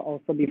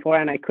also before,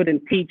 and I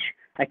couldn't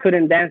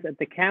dance at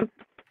the camps.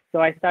 So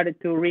I started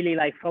to really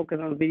like focus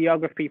on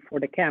videography for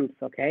the camps.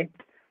 Okay.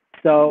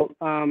 So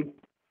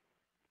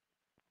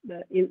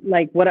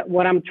like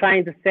what I'm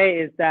trying to say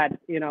is that,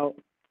 you know,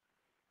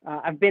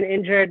 I've been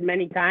injured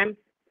many times,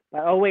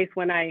 but always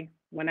when I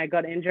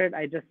got injured,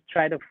 I just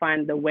try to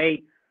find the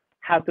way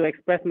how to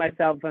express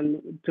myself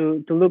and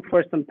to look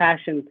for some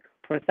passion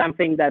for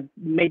something that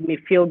made me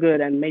feel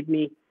good and made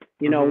me,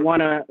 you know,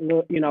 want to,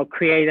 you know,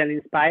 create and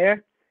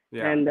inspire.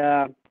 Yeah.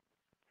 And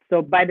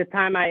so by the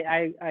time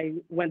I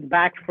went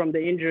back from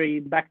the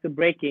injury back to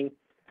breaking,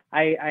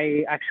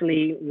 I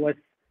actually was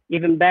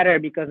even better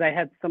because I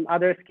had some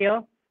other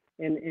skill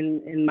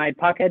in my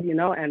pocket, you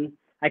know, and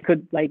I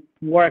could like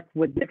work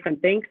with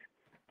different things.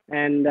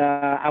 And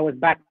I was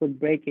back with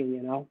breaking,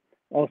 you know,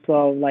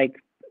 also like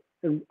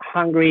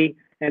hungry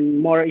and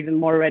more, even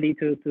more ready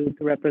to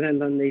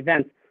represent on the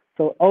events.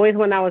 So always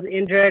when I was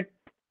injured,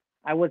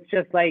 I was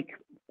just like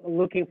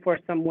looking for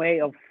some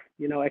way of,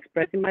 you know,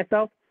 expressing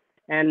myself.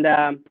 And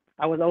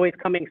I was always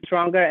coming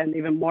stronger and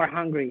even more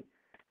hungry.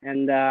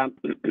 And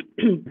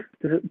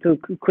to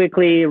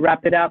quickly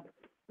wrap it up,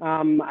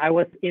 I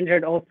was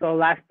injured also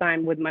last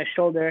time with my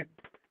shoulder.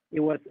 It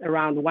was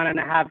around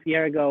 1.5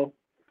 years ago.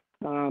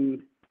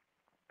 And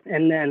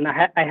then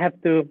I had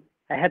to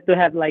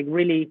have like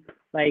really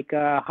like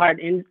hard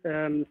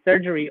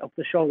surgery of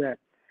the shoulder.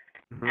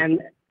 Mm-hmm.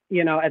 And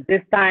you know, at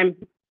this time,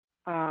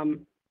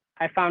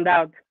 I found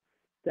out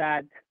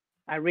that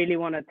I really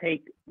want to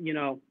take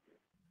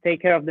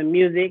care of the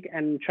music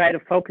and try to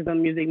focus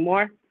on music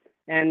more.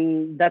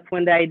 And that's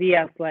when the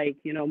idea of like,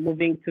 you know,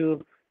 moving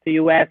to the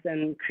US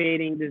and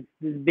creating this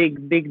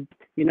big,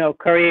 you know,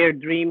 career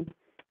dream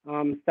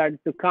started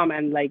to come.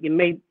 And like it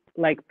made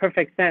like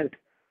perfect sense.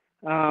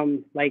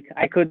 Like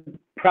I could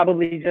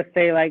probably just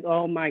say like,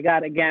 oh my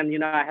God, again, you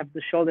know, I have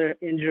the shoulder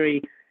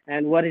injury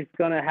and what is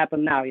gonna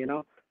happen now, you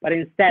know? But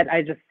instead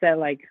I just said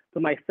like to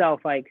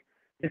myself, like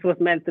this was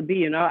meant to be,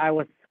 you know, I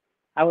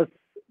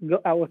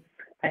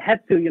had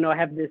to, you know,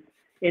 have this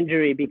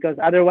injury because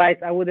otherwise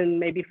I wouldn't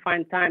maybe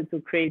find time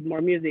to create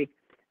more music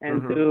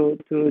and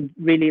to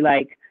really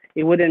like,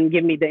 it wouldn't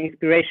give me the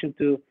inspiration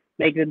to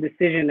make the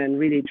decision and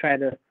really try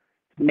to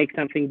make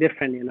something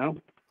different, you know?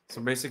 So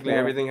basically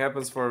everything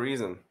happens for a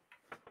reason.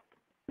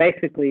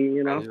 Basically,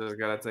 you know. And you just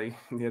gotta take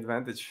the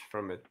advantage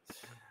from it.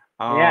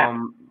 Yeah.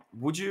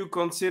 Would you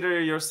consider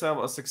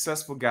yourself a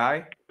successful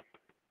guy?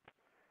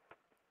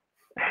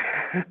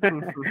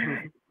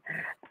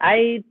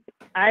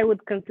 I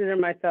would consider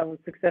myself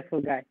a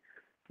successful guy.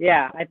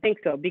 Yeah, I think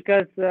so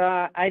because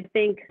I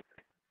think,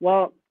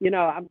 well, you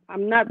know,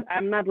 I'm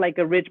not like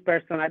a rich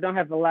person. I don't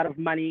have a lot of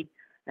money,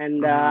 and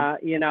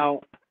you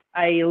know,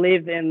 I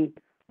live in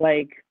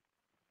like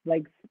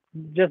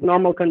just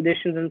normal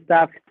conditions and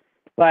stuff.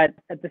 But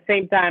at the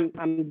same time,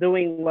 I'm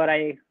doing what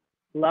I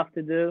love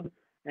to do,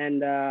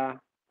 and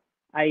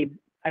I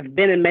I've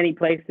been in many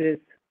places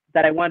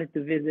that I wanted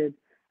to visit.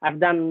 I've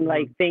done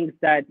like things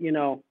that, you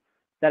know,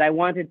 that I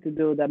wanted to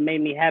do that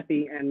made me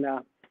happy, and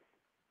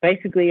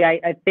basically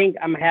I think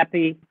I'm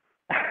happy.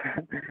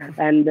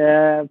 And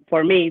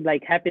for me,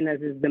 like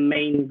happiness is the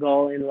main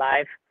goal in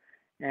life,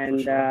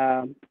 and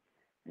Sure.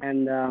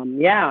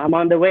 yeah, I'm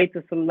on the way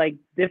to some like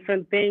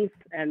different things,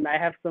 and I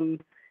have some,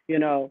 you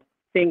know,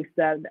 things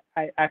that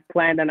I've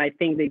planned and I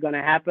think they're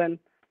gonna happen.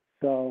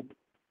 So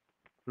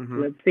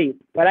Mm-hmm. let's see.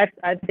 But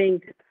I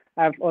think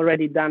I've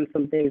already done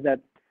some things that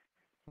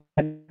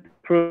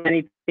prove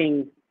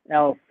anything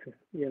else,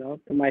 you know,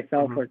 to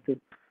myself or to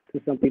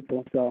some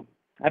people. So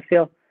I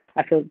feel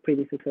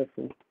pretty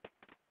successful.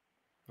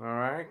 All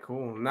right,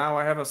 cool. Now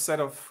I have a set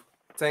of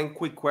 10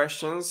 quick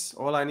questions.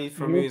 All I need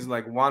from you is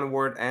like one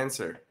word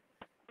answer.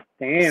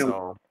 Damn,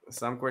 So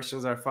some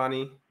questions are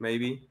funny,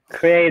 maybe.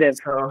 creative.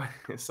 So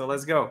so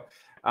let's go.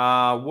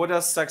 What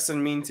does success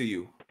mean to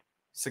you?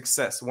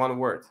 Success, one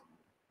word.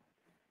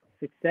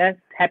 Success,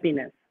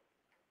 happiness,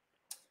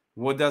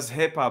 What does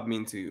hip hop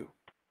mean to you?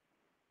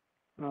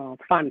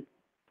 fun,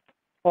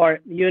 or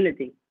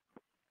unity.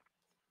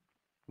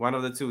 One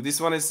of the two.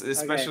 This one is Okay.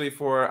 especially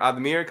for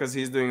Admir because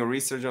he's doing a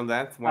research on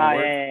that one Yeah,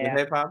 word, yeah, the yeah.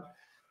 hip hop.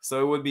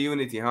 So it would be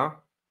unity, huh?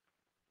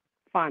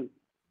 Fun.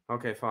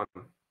 Okay, fun.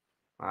 All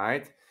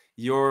right.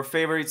 Your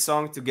favorite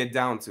song to get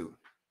down to?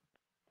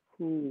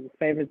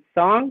 Favorite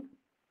song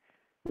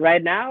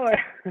right now or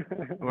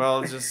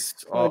Well,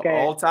 just okay.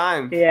 all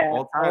time, Yeah,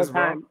 all times,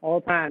 bro.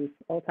 all times.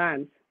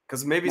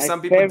 Because maybe My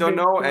some people don't favorite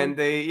know song. and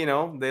they, you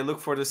know, they look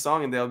for the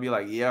song and they'll be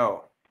like,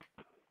 yo.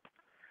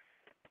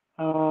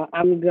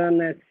 I'm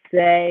gonna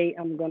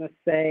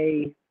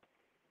say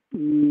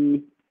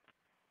um,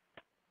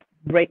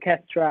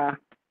 Breakestra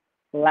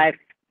Life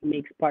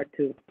Mix Part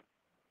 2.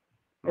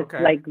 It's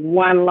Okay. like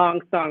one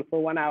long song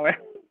for 1 hour.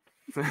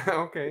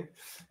 Okay.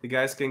 You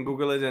guys can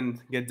Google it and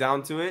get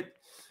down to it.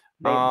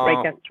 Uh,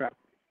 Breakestra,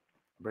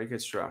 Break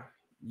extra.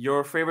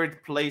 Your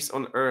favorite place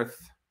on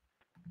earth?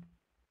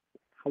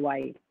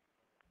 Hawaii.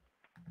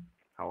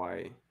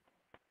 Hawaii.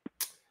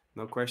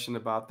 No question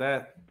about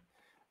that.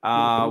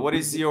 What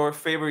is your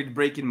favorite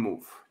breaking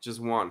move? Just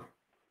one.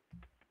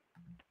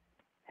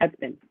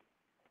 Headspin.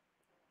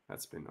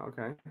 That's been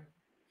okay.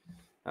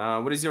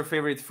 What is your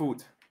favorite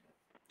food?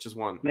 Just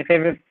one. My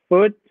favorite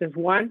food, just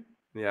one.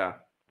 Yeah.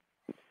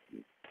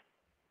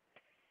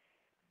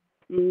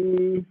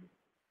 Mm,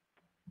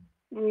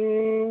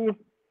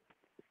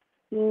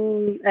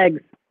 mm,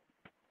 eggs.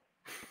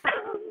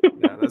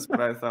 Yeah, that's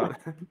what I thought.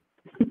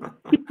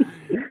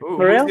 For Who's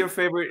real? your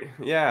favorite?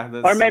 Yeah,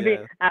 Or that's maybe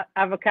yeah.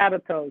 avocado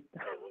toast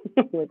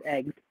with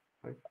eggs.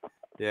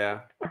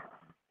 Yeah.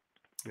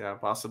 Yeah,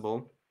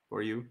 possible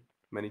for you.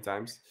 many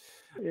times.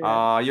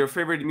 Yeah. Your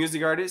favorite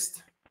music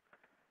artist?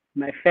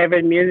 My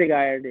favorite music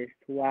artist.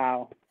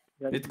 Wow,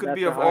 It could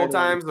be that's a of all hard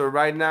one. times or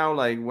right now,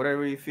 like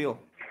whatever you feel.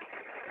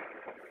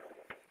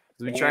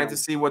 So we're trying to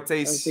Damn. see what Let's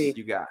taste see.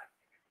 you got.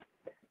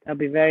 That'll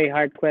be a very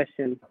hard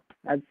question.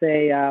 I'd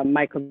say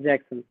Michael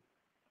Jackson,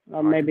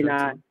 or maybe Michael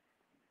not.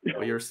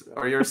 Jackson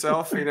or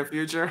yourself in the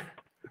future?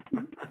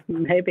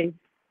 Maybe.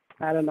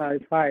 I don't know.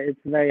 It's hard. It's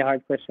a very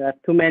hard question. I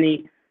have too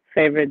many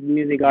favorite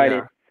music Yeah.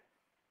 artists.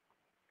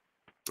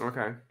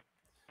 Okay.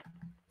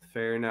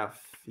 Fair enough.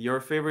 Your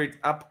favorite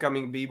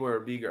upcoming b-boy or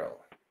b-girl?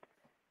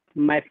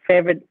 My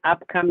favorite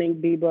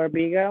upcoming B-boy or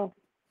B-girl.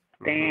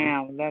 Mm-hmm.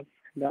 Damn,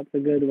 that's a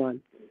good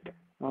one.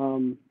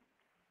 Um,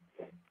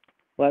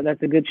 well,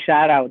 that's a good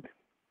shout out.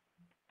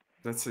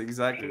 That's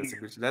exactly that's a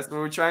good. That's what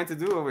we're trying to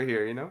do over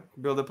here.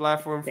 Build a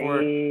platform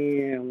for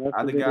Damn, that's a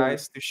other good one.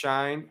 guys to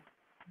shine,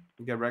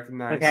 get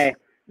recognized. Okay,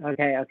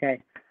 okay.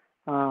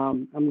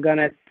 I'm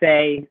gonna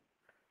say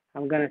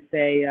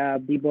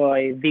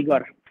B-boy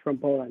Vigor from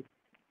Poland.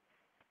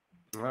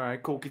 All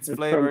right, cool kids It's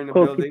flavor from in the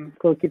building.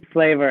 Cool Kids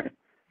Flavor.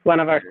 It's one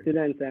of our Okay.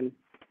 students and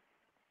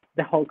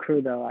the whole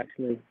crew though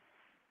actually.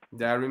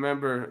 Yeah, I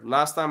remember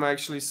last time I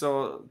actually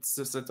saw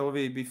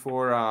Cetowy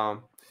before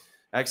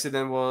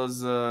accident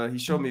was he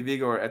showed me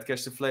Vigor at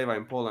Catch the Flava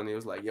in Poland. He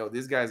was like, "Yo,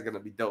 this guy's gonna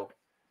be dope."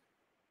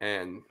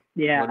 And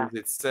what Yeah, is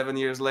it? 7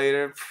 years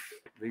later,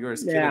 Vigor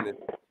is yeah. killing it,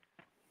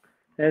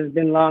 It's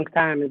been a long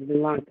time. It's been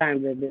a long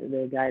time that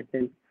the guys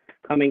been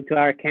coming to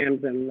our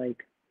camps and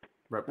like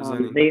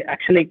representing. they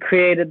actually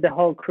created the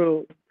whole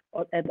crew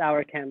at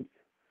our camps.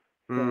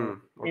 So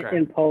Okay.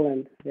 in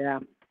Poland, yeah.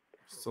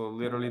 So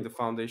literally the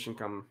foundation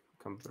come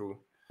through.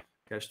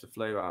 Catch the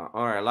Flavor.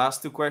 All right,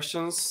 last two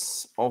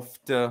questions of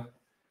the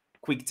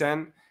quick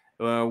 10.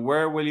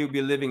 Where will you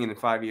be living in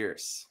 5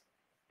 years?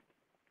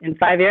 In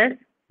 5 years,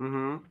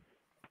 Mm-hmm.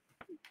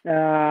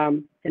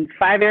 in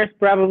 5 years,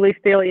 probably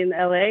still in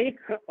LA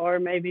or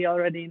maybe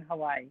already in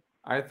Hawaii.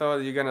 I thought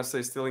you're gonna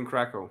say still in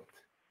Krakow.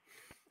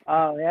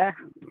 Oh yeah.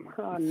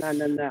 Oh no.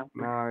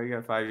 No, you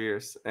got 5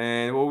 years.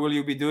 And what will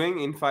you be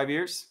doing in 5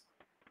 years?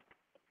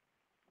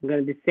 I'm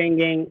gonna be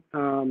singing.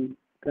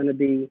 Gonna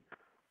be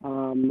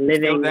Still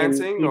living in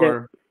dancing either.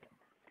 or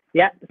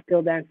Yeah,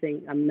 still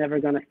dancing. I'm never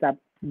gonna stop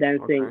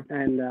dancing okay.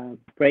 and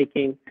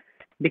breaking,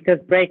 because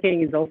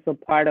breaking is also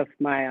part of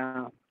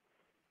my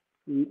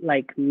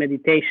like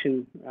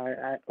meditation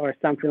or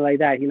something like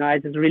that. I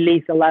just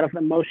release a lot of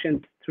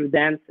emotions through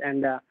dance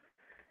and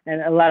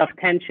a lot of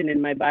tension in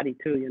my body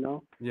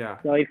too. Yeah.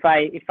 So if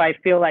I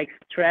feel like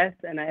stress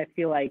and I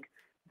feel like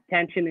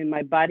tension in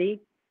my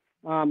body,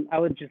 I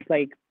would just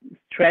like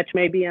stretch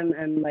maybe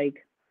and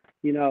like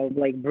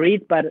like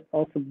breathe, but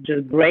also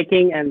just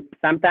breaking. And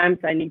sometimes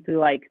I need to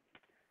like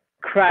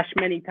crush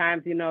many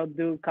times,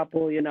 do a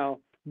couple,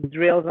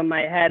 drills on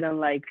my head and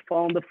like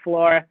fall on the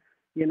floor,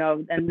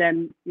 and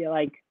then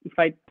like if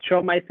I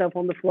throw myself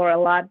on the floor a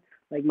lot,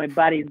 like my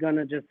body's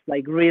gonna just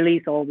like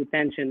release all the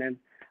tension. And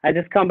I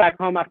just come back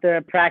home after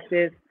a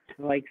practice,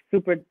 I'm like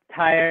super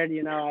tired,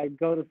 I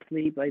go to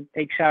sleep, I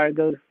take shower,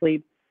 go to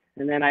sleep,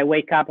 and then I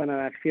wake up and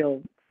I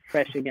feel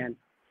fresh again.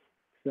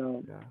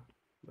 So Yeah.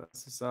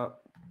 That's what's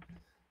up.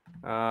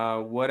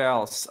 What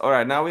else? All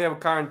right, now we have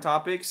current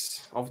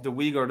topics of the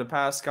week or the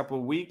past couple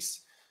of weeks.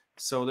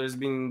 So there's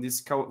been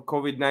this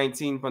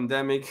COVID-19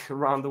 pandemic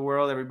around the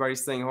world.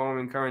 Everybody's staying home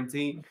in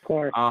quarantine. of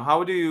course.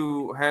 How do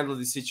you handle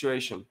the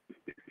situation?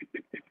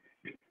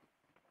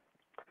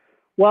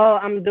 Well,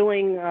 I'm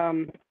doing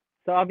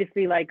so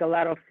obviously like a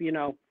lot of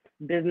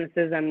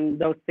businesses and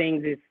those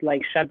things is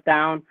like shut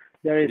down.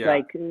 There is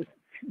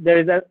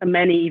Yeah.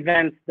 many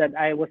events that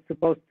I was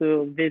supposed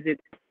to visit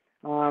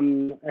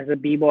as a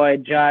b-boy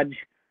judge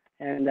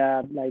and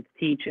like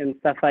teach and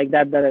stuff like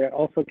that are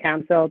also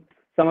canceled.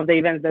 Some of the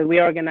events that we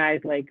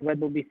organized, like Red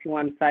Bull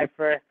BC1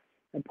 Cypher,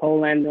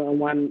 Poland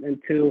 1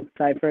 and 2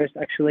 Cyphers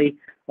actually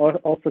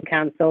also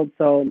canceled.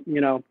 So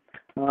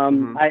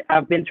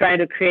I've been trying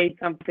to create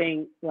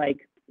something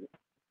like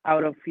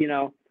out of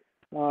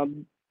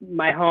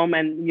my home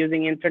and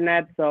using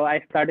internet. So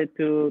I started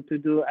to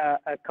do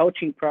a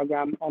coaching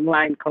program,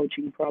 online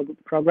coaching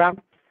program,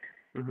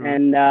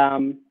 and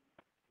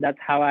that's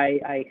how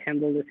I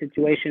handle the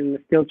situation.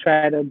 Still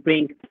try to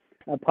bring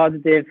a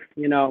positive,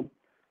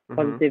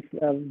 positive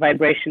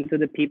vibration to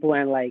the people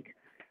and like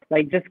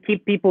just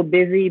keep people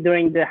busy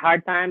during the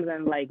hard times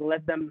and like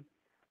let them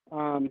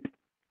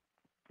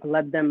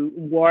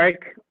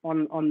work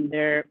on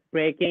their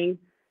breaking,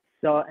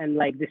 so and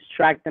like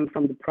distract them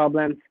from the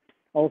problems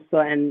also.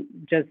 And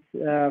just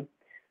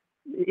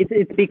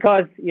it's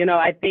because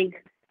I think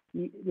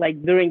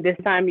like during this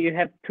time you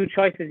have two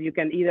choices. You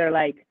can either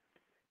like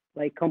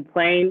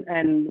complain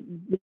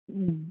and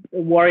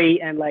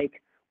worry and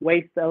like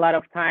waste a lot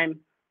of time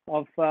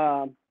of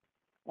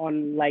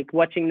on like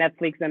watching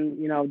Netflix and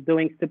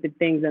doing stupid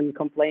things and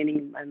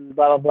complaining and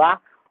blah blah blah,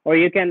 or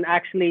you can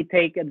actually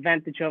take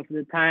advantage of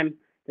the time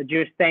that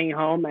you're staying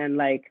home and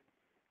like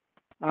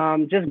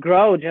just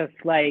grow, just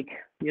like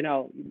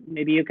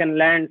maybe you can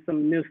learn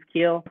some new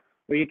skill,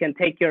 or you can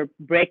take your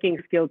breaking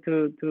skill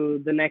to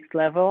the next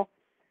level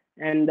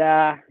And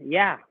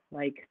yeah,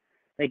 like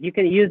you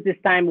can use this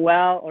time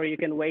well, or you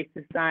can waste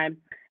this time.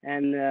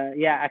 And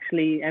yeah,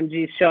 actually,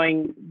 MG is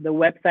showing the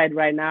website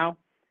right now.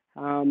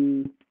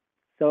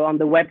 So on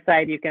the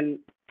website, you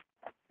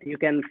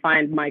can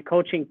find my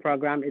coaching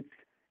program.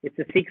 It's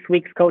a 6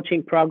 weeks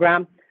coaching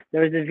program.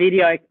 There is a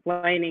video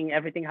explaining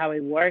everything how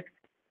it works.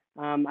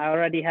 I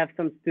already have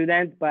some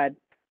students, but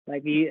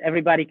like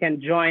everybody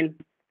can join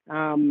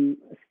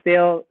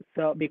still.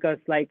 So because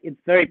like it's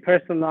very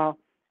personal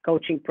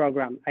coaching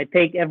program. I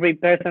take every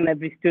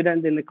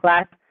student in the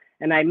class,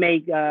 and I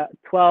make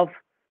 12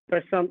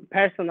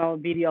 personal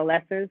video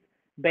lessons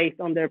based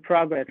on their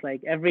progress.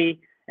 Like every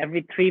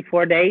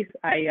 3-4 days,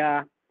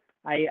 I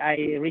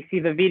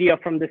receive a video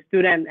from the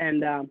student,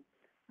 and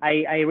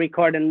I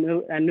record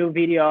a new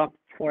video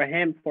for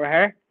him, for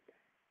her.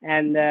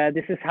 And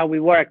this is how we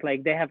work.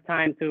 Like they have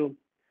time to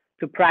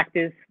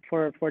practice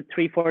for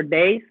 3-4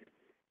 days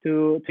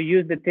to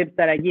use the tips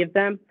that I give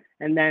them,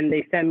 and then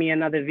they send me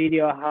another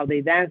video how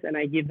they dance, and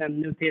I give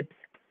them new tips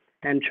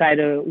and try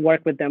to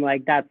work with them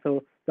like that.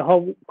 So the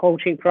whole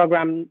coaching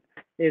program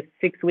is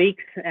 6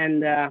 weeks,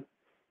 and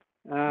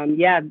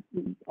yeah,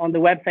 on the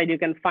website you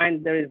can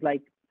find there is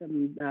like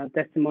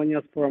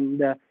testimonials from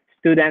the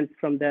students,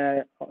 from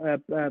the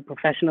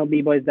professional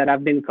b-boys that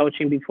I've been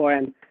coaching before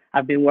and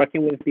I've been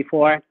working with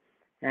before.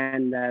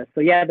 And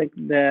so yeah,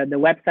 the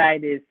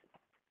website is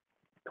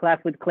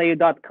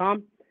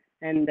classwithkleju.com,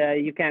 and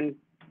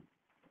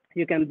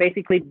you can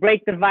basically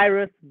break the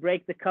virus,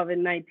 break the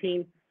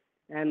COVID-19,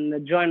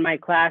 and join my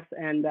class,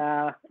 and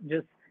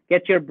just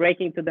get your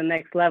breaking to the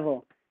next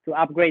level, to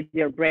upgrade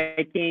your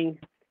breaking.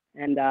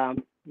 And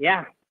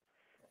yeah,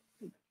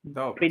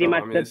 pretty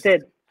much that's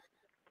it.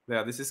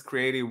 Yeah, this is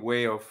creative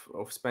way of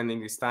spending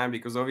this time,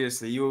 because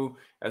obviously you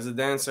as a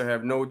dancer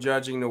have no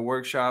judging, no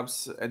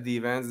workshops at the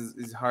events.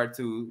 It's hard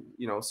to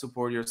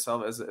support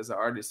yourself as an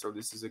artist. So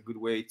this is a good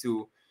way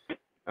to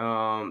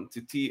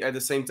at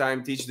the same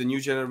time teach the new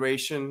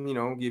generation,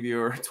 give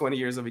your 20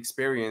 years of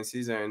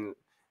experiences and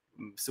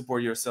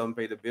support yourself and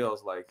pay the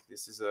bills. Like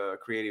this is a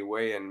creative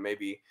way, and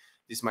maybe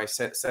this might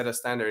set a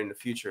standard in the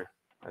future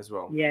as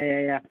well.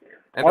 Yeah.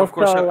 And also, of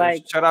course,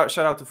 shout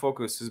out to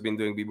Focus, who's been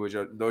doing Bboy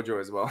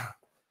Dojo as well.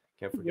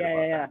 Can't forget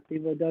about that.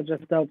 Bboy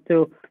Dojo stuff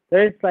too.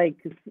 There's like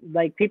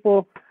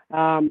people.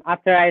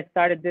 After I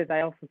started this,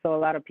 I also saw a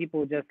lot of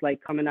people just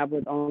like coming up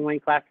with online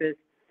classes.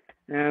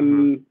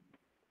 And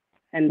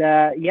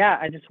yeah,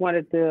 I just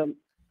wanted to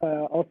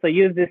also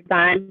use this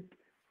time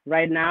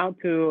right now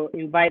to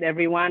invite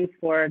everyone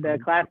for the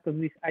class,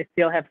 because I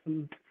still have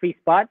some free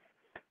spots.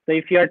 So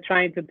if you're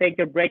trying to take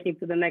your breaking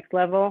to the next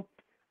level,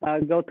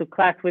 go to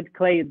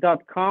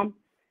classwithkleju.com.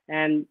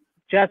 And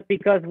just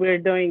because we're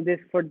doing this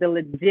for the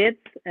legits,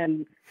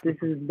 and this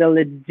is the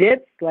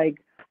legit,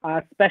 like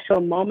a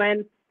special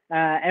moment,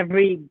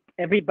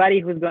 everybody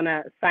who's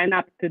gonna sign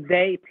up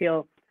today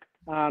till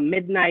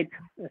midnight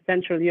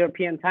Central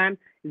European time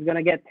is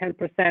gonna get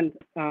 10%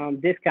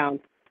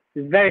 discount.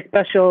 It's very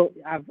special.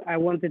 I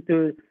wanted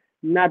to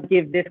not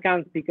give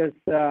discounts because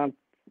I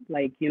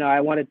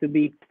wanted to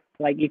be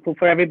like equal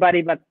for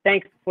everybody, but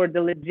thanks for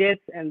the legit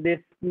and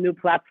this new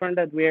platform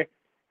that we're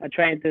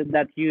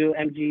that you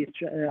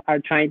MGs are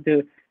trying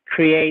to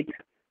create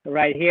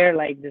right here.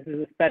 Like this is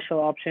a special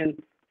option.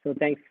 So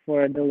thanks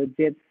for the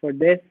legit for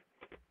this.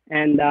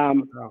 And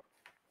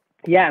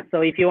yeah,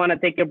 so if you want to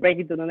take your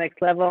breaking to the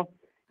next level,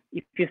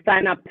 if you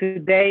sign up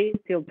today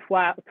till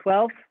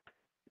 12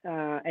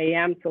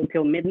 a.m. so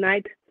till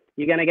midnight,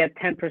 you're gonna get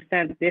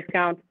 10%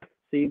 discount.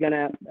 So you're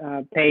gonna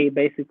pay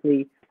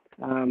basically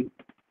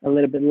a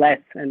little bit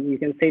less, and you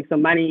can save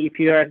some money if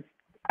you're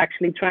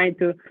actually trying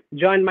to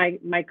join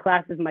my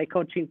classes, my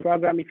coaching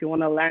program. If you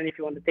want to learn, if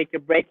you want to take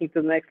your breaking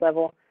to the next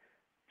level,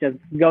 just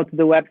go to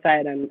the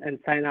website and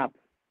sign up.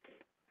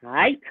 All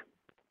right?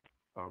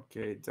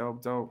 Okay,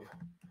 dope.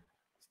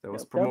 That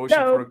was promotion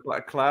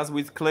for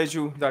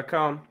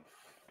classwithkleju.com.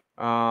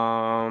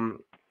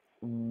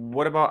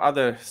 What about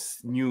other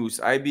news?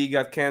 IB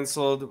got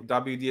canceled.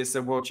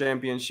 WDSF World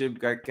Championship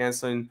got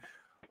canceled in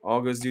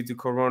August due to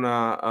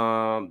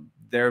Corona.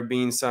 There have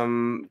been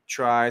some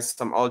tries,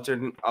 some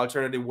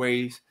alternative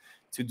ways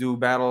to do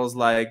battles.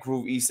 Like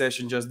Groove E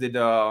Session just did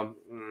a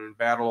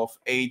battle of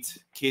 8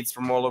 kids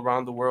from all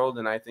around the world,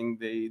 and I think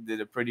they did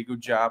a pretty good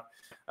job.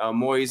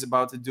 Bboy is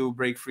about to do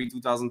Break Free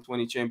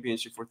 2020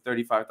 Championship for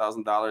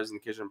 $35,000,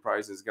 and cash and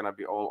prize is gonna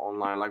be all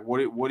online. Like,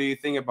 what do you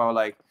think about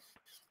like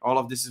all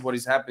of this is what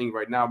is happening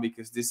right now?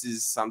 Because this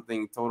is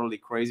something totally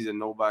crazy that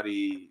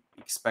nobody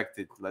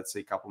expected, let's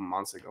say, a couple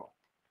months ago.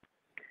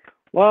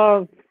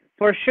 Well,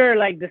 for sure,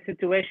 like the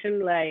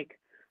situation, like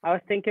I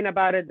was thinking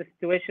about it, the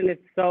situation is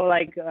so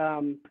like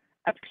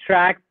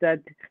abstract that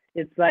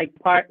it's like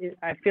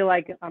I feel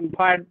like I'm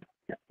part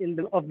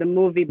of the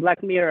movie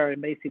Black Mirror,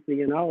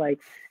 basically, like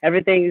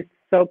everything is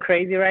so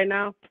crazy right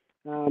now.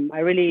 I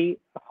really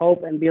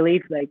hope and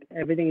believe like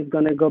everything is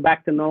going to go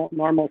back to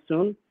normal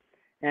soon.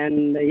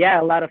 And yeah,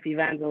 a lot of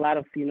events, a lot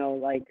of,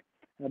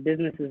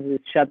 businesses is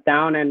shut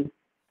down, and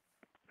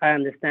I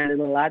understand it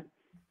a lot.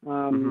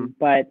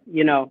 But,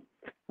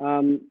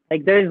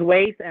 like there's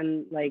ways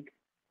and like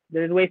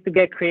there's ways to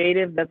get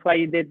creative. That's why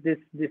you did this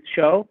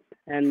show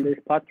and this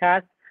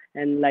podcast,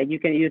 and like you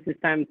can use this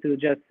time to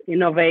just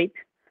innovate,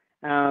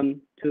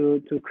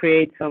 to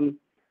create something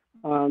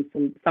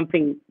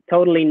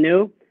totally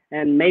new.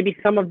 And maybe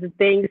some of the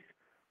things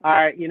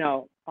are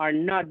are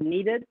not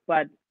needed,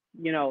 but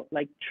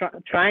like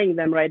trying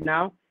them right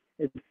now,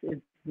 it's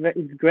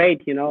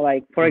great.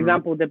 Like for Mm-hmm.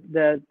 example,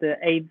 the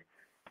 8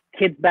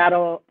 kids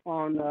battle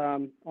on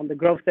the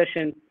Grove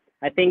session.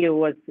 I think it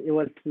was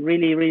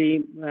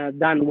really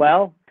done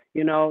well.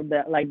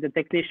 That like the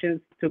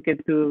technicians took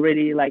it to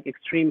really like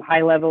extreme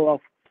high level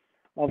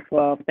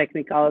of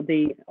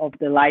technicality of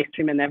the live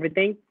stream and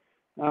everything.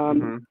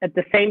 Mm-hmm. At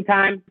the same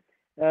time,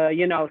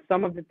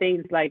 some of the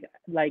things like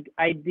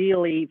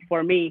ideally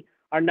for me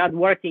are not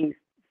working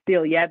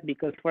still yet,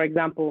 because for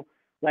example,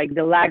 like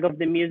the lag of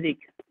the music,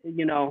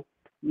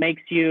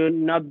 makes you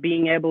not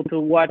being able to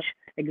watch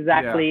Yeah.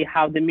 exactly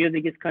how the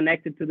music is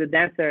connected to the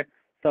dancer.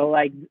 So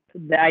like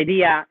the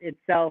idea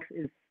itself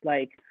is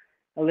like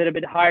a little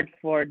bit hard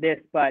for this,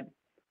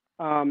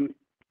 um,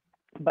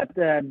 but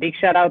big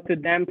shout out to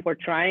them for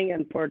trying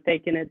and for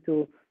taking it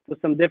to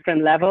some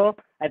different level.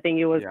 I think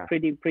it was Yeah.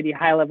 pretty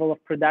high level of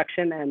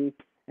production,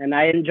 and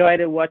I enjoyed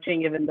it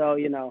watching, even though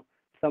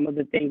some of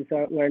the things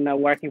were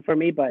not working for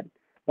me, but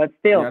Yeah,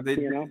 still,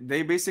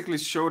 they basically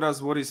showed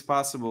us what is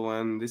possible,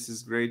 and this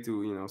is great to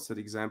set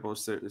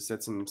examples,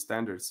 set some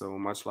standards. So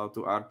much love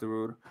to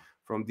Artur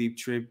from Deep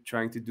Trip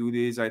trying to do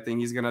this. I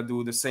think he's gonna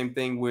do the same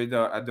thing with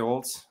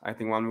adults. I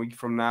think 1 week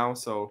from now.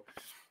 So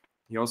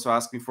he also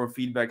asked me for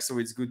feedback. So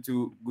it's good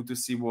to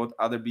see what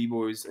other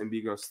b-boys and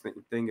b-girls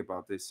think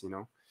about this.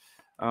 yeah,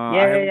 I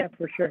yeah, have yeah,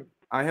 for sure.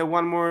 I have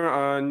one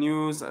more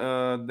news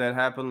that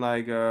happened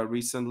like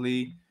recently.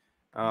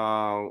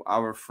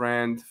 Our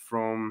friend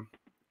from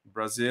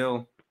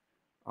Brazil,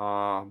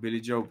 Billy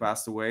Joe,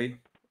 passed away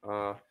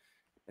uh,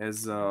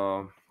 as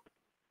a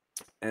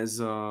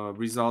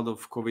result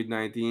of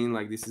COVID-19.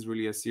 Like this is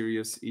really a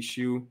serious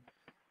issue,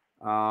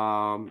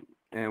 and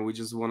we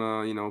just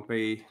wanna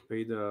pay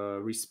the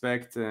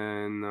respect.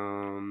 And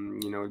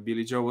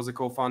Billy Joe was a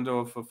co-founder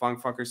of Funk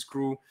Fuckers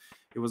Crew.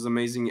 He was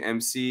amazing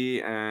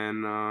MC, and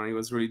he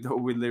was really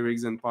dope with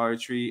lyrics and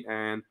poetry.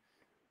 And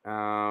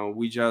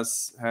we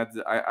just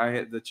I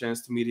had the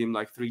chance to meet him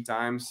like 3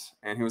 times,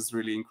 and he was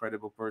really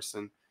incredible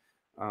person.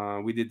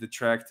 We did the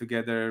track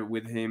together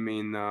with him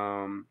in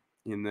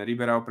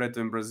Ribeirão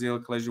Preto in Brazil.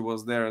 Kleju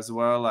was there as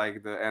well.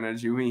 Like the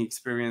energy we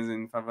experienced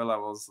in favela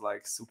was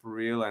like super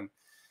real,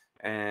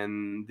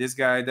 and this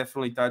guy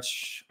definitely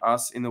touched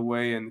us in a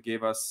way and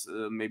gave us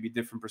maybe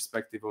different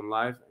perspective on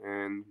life.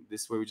 And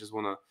this way, we just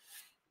want to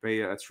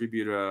pay a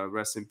tribute.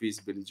 Rest in peace,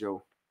 Billy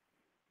Joe.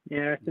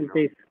 Yeah, rest You in know,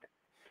 peace.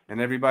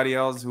 and everybody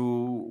else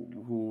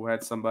who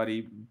had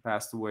somebody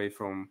passed away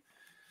from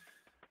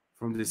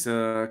this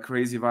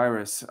crazy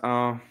virus.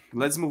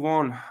 Let's move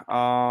on.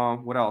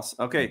 What else?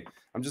 Okay,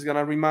 I'm just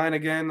gonna remind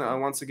again.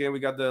 Once again, we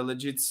got the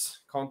Legits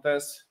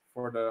contest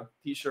for the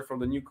T-shirt from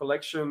the new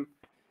collection,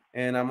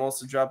 and I'm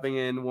also dropping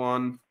in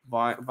one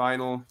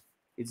vinyl.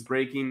 It's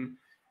breaking.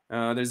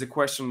 There's a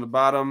question on the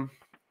bottom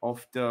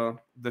of the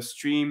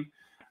stream.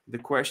 The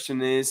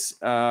question is,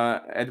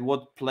 at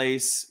what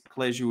place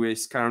Kleju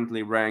is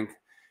currently ranked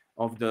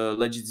of the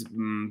Legits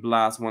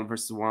Blast 1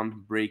 vs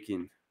 1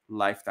 breaking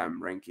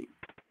lifetime ranking?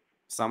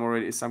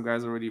 Some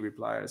guys already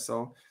replied.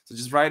 So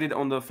just write it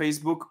on the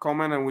Facebook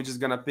comment, and we're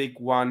just gonna pick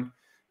one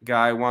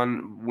guy,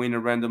 one winner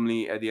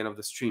randomly at the end of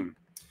the stream.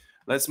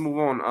 Let's move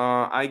on.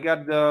 I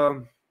got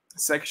the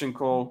section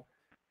called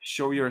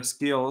show your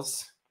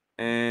skills,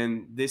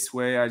 and this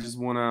way I just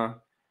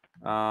wanna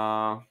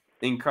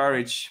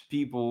encourage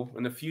people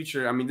in the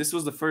future. I mean, this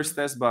was the first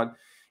test, but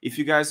if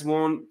you guys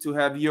want to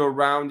have your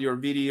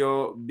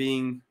video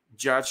being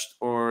judged,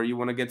 or you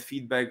want to get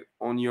feedback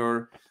on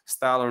your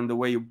style or on the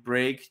way you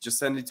break, just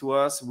send it to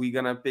us. We're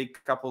gonna pick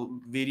a couple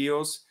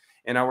videos,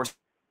 and our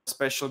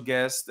special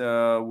guest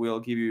will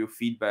give you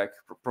feedback,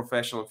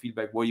 professional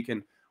feedback, where you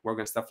can work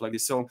and stuff like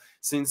this. So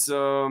since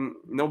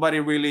nobody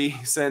really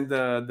sent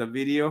the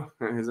video,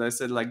 as I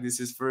said, like this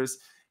is first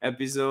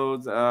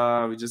episode,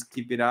 we just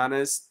keep it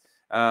honest.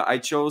 I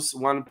chose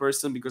one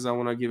person because I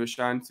want to give a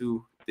shine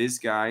to this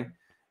guy,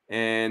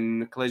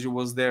 and Kleju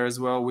was there as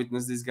well,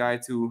 witness this guy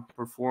to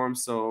perform.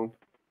 So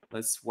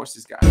let's watch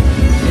this guy.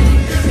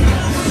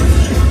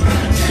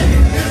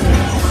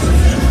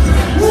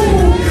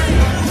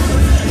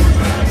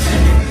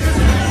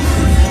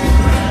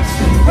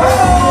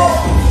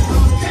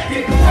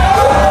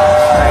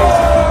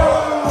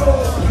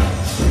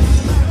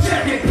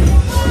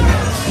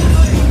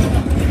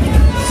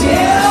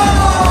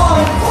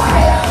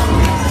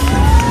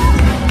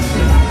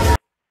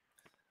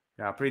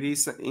 Yeah, pretty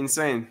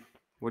insane.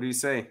 What do you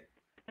say?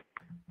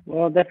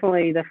 Well,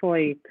 definitely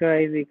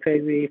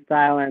crazy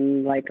style,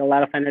 and like a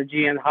lot of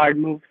energy and hard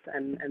moves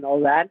and all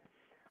that.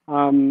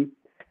 Um,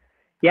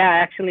 yeah, I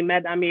actually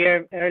met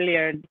Amir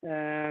earlier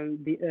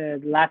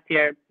last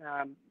year,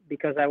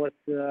 because I was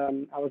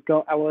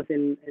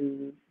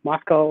in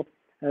Moscow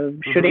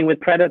shooting with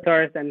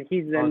Predators, and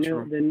he's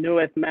True. the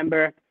newest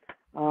member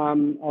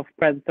of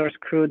Predators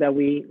crew that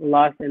we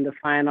lost in the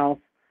finals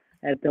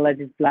at the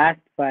Legends Blast.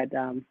 But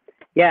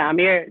yeah,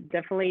 Amir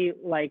definitely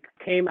like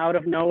came out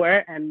of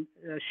nowhere and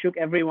shook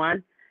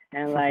everyone,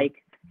 and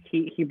like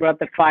he brought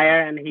the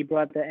fire and he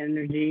brought the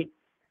energy,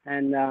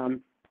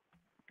 and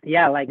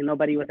yeah, like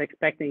nobody was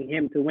expecting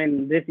him to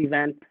win this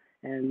event,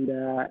 and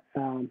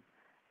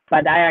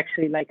but I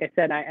actually, like I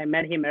said, I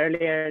met him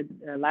earlier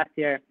last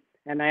year,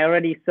 and I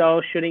already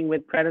saw shooting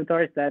with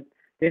Predators that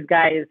this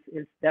guy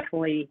is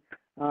definitely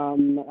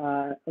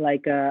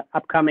like a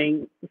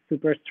upcoming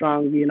super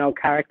strong, you know,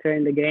 character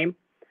in the game,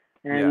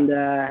 and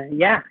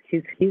yeah,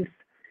 he's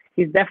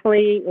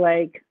definitely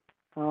like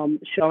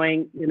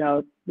showing, you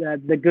know,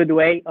 the good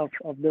way of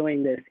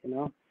doing this. You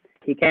know,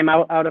 he came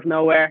out of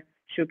nowhere,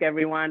 shook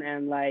everyone,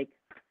 and like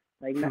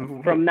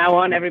from now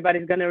on,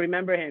 everybody's gonna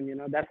remember him. You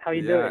know, that's how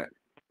you do Yeah,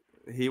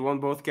 it. he won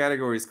both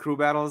categories, crew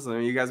battles. I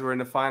mean, you guys were in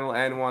the final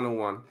and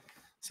 1-on-1.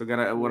 So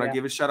I want to Yeah.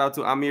 give a shout out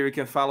to Amir. You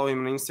can follow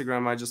him on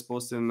Instagram. I just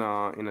posted in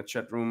a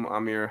chat room,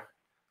 Amir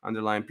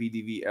 _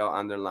 PDVL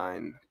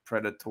 _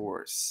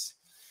 Predators.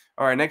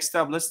 All right, next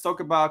up, let's talk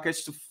about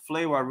Catch the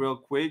Flava real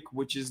quick,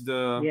 which is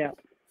the Yeah.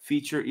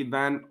 feature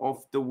event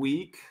of the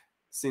week.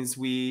 Since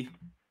we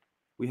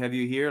have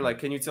you here, like,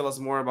 can you tell us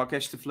more about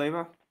Catch the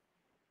Flava?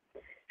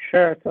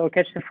 Sure. So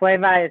Catch the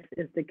Flava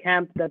is the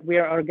camp that we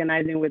are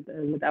organizing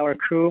with our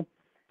crew,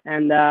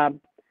 and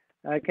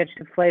Catch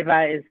the Flava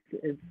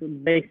is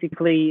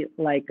basically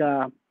like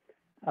a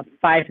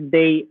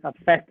 5-day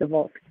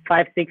festival,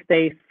 5-6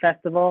 days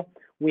festival.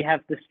 We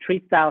have the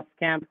street styles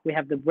camp, we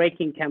have the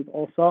breaking camp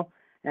also,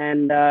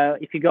 and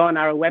if you go on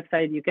our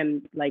website, you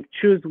can like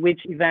choose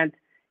which event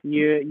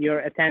you're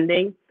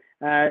attending.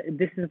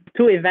 This is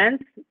two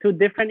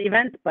different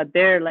events, but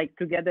they're like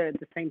together at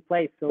the same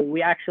place. So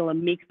we actually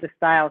mix the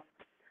styles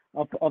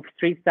of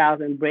street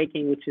styles and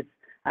breaking, which is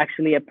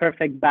actually a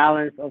perfect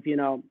balance of, you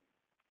know,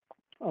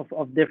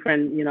 of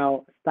different, you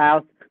know,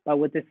 styles, but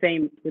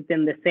within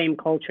the same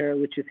culture,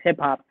 which is hip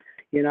hop,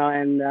 you know,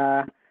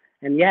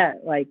 and yeah,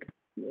 like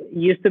it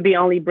used to be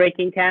only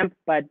breaking camp,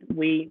 but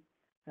we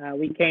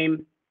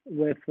came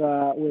with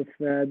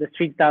the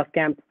street styles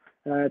camp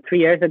 3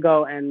 years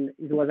ago, and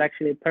it was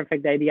actually a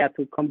perfect idea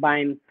to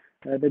combine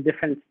the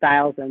different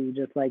styles and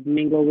just like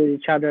mingle with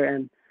each other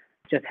and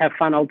just have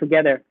fun all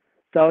together.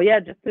 So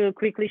yeah, just to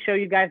quickly show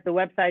you guys the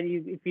website,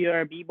 if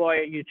you're a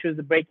b-boy, you choose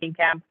the breaking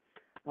camp.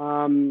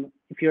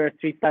 If you're a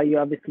street style, you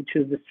obviously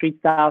choose the street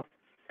styles,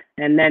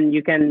 and then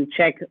you can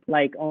check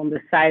like on the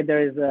side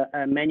there is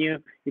a menu.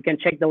 You can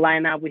check the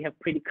lineup. We have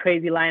pretty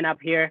crazy lineup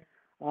here.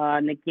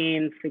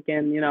 Nagin,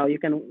 freaking, you know, you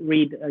can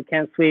read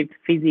Ken Swift,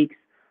 Physics,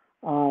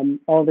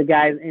 all the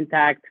guys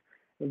intact,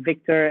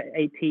 Victor,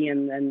 AT,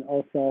 and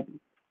also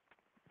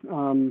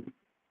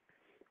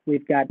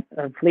we've got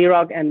Flea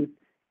Rock and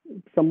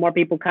some more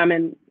people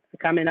coming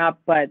up.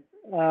 But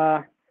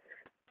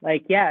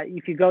like, yeah,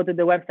 if you go to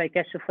the website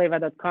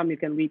catchtheflava.com, you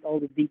can read all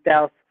the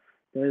details.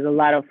 There's a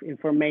lot of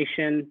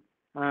information,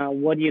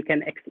 what you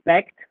can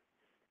expect,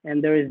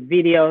 and there is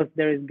videos,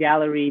 there is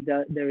gallery,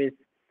 there is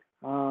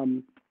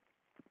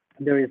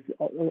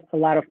a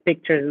lot of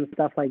pictures and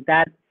stuff like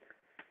that.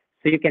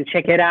 So you can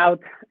check it out,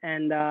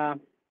 and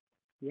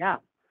yeah,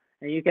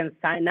 and you can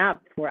sign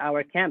up for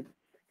our camp.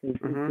 It's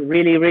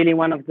really, really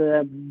one of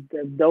the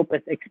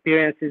dopest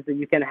experiences that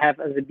you can have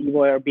as a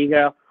b-boy or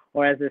b-girl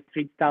or as a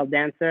street style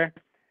dancer.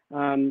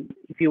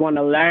 If you want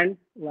to learn,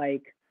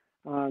 like,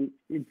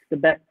 it's the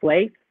best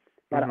place.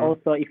 But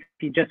also, if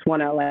you just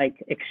want to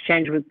like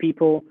exchange with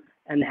people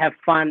and have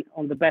fun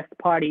on the best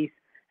parties,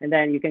 and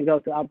then you can go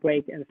to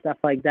Outbreak and stuff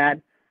like that.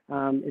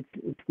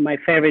 It's my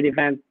favorite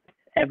event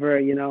ever,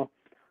 you know.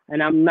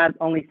 And I'm not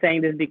only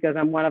saying this because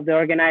I'm one of the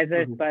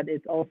organizers, but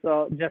it's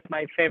also just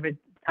my favorite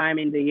time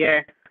in the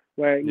year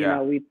where, you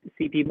know, we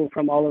see people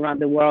from all around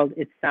the world.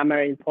 It's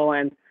summer in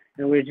Poland,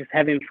 and we're just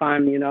having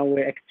fun, you know,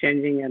 we're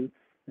exchanging and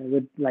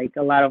with like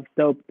a lot of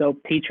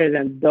dope teachers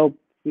and dope,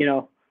 you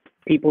know,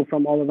 people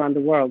from all around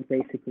the world,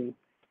 basically.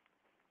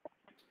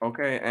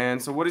 Okay, and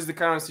so what is the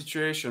current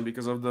situation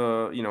because of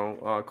the, you know,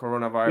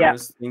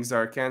 coronavirus? Things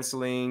are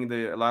canceling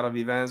a lot of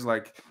events.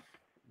 Like,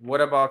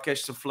 what about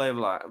Catch the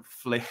Flava?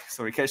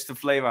 Catch the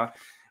Flava.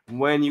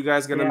 When you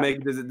guys gonna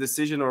make the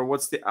decision, or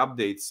what's the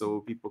update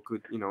so people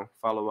could, you know,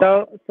 follow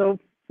up? So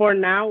for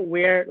now,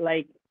 we're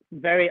like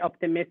very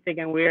optimistic,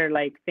 and we're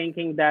like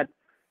thinking that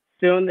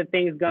soon the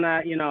thing's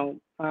gonna, you know,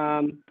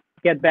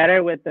 get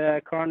better with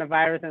the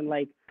coronavirus and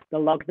like the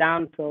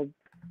lockdown. So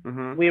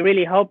we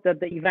really hope that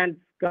the event's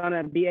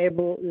gonna be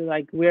able,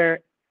 like we're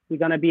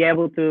gonna be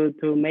able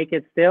to make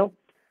it still.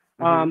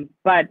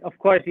 But of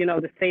course, you know,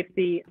 the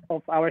safety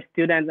of our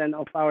students and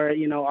of our,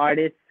 you know,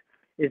 artists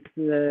is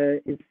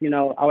you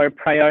know, our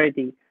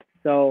priority.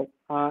 So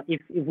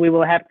if we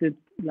will have to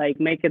like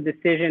make a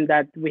decision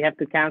that we have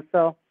to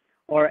cancel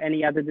or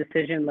any other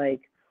decision,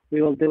 like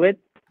we will do it.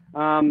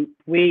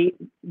 We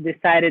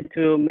decided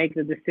to make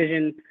the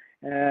decision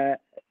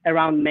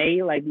around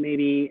May, like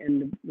maybe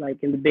in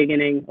the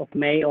beginning of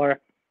May or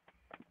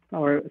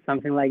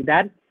something like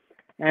that.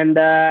 And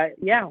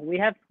yeah,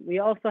 we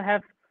also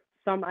have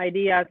some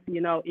ideas.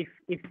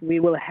 If we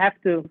will have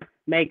to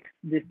make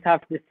this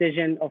tough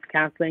decision of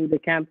canceling the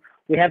camp,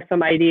 we have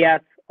some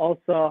ideas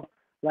also,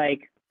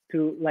 like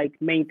to like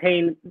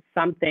maintain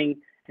something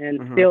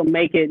and still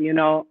make it,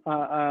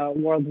 a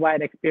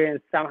worldwide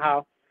experience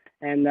somehow.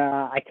 And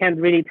I can't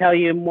really tell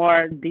you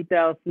more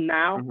details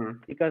now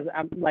because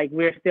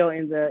we're still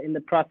in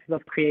the process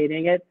of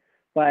creating it.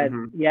 But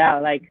yeah,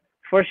 like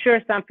for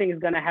sure something is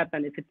gonna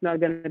happen. If it's not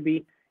gonna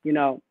be,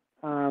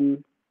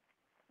 um,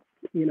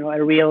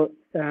 a real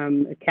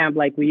camp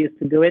like we used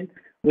to do it,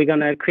 we're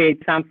gonna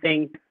create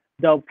something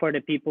dope for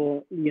the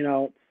people.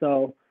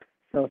 So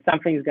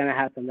something's gonna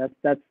happen.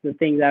 That's the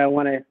thing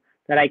that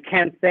I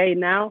can't say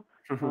now.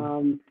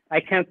 I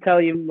can't tell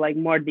you like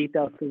more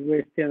details because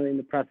we're still in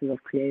the process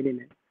of creating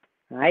it.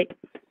 All right.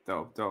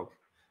 Dope.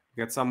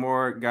 Got some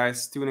more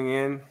guys tuning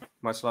in.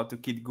 Much love to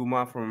Kid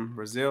Guma from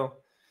Brazil.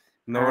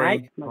 Nori,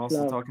 right,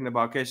 also love. talking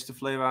about Catch the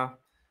Flava.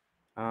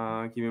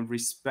 Giving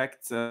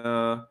respect.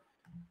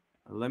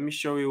 Let me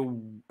show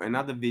you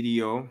another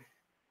video.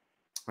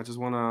 I just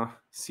want to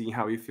see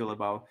how you feel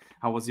about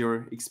how was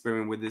your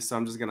experience with this. So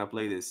I'm just going to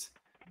play this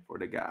for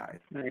the guy.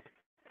 Nice.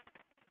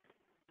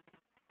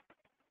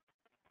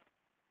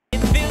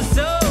 It feels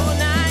so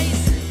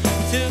nice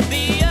to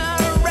be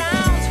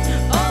around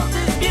all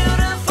these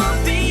beautiful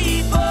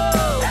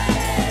people.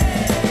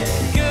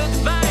 Good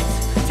vibes,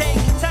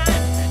 take your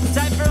time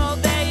for all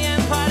day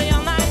and party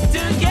all night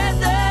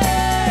together.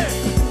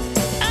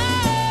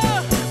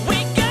 Oh, we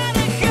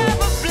gotta have a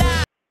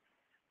blast.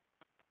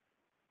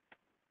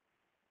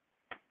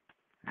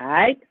 All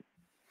right.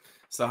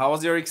 So how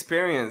was your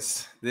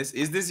experience?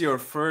 Is this your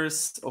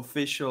first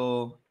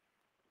official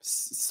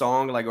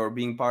song, like, or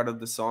being part of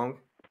the song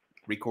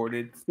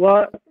recorded?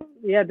 Well,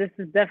 yeah, this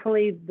is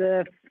definitely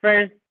the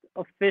first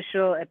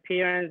official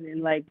appearance in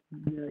like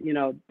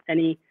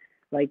any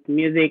like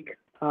music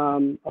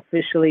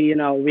officially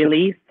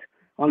released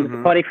on the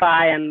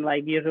Spotify and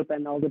like YouTube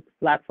and all the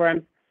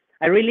platforms.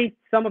 I released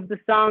some of the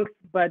songs,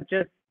 but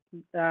just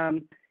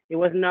it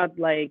was not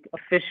like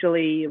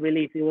officially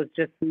released. It was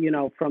just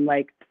from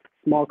like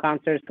small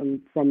concerts and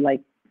from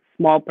like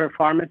small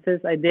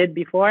performances I did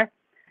before.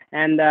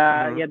 And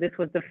yeah, this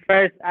was the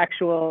first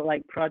actual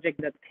like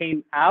project that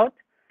came out,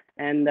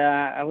 and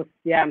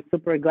I'm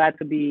super glad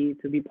to be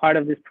part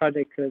of this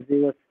project because it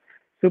was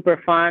super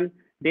fun.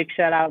 Big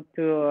shout out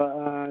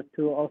to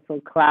also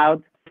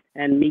Cloud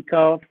and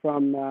Miko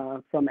from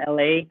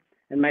LA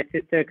and my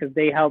sister because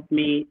they helped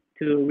me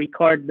to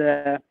record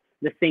the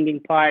singing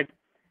part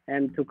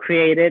and to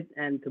create it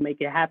and to make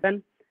it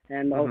happen.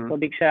 And also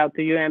big shout out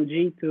to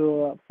UMG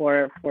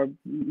for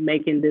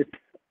making this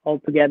all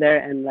together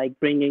and like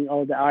bringing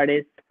all the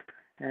artists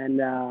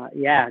and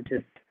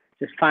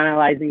just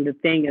finalizing the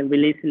thing and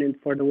releasing it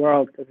for the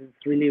world because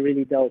it's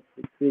really dope.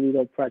 It's really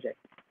dope project.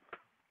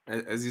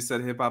 As you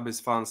said, hip hop is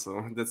fun,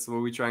 so that's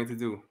what we're trying to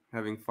do,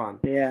 having fun.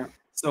 Yeah.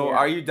 So yeah.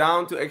 Are you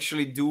down to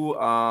actually do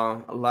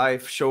a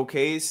live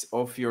showcase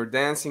of your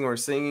dancing or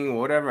singing or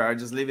whatever? I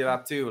just leave it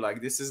up to you. Like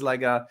this is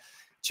like a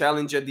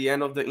challenge at the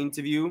end of the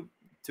interview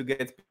to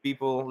get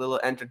people a little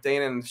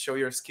entertained and show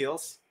your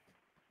skills.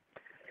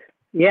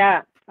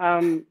 Yeah.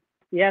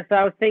 So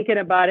I was thinking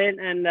about it,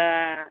 and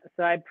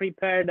so I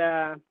prepared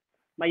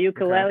my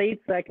ukulele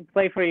so I can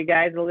play for you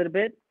guys a little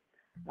bit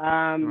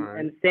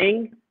and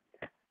sing.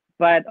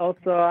 But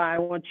also I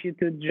want you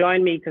to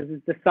join me because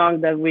it's the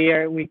song that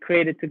we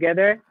created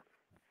together.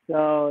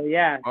 So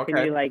yeah,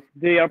 can you like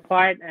do your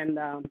part and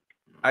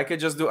I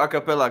could just do a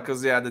cappella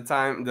because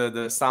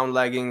the sound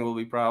lagging will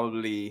be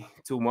probably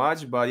too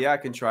much, but yeah, I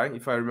can try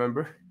if I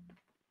remember.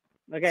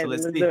 Okay, so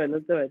let's do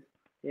it.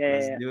 Yeah,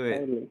 let's do it.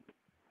 Totally.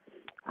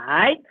 All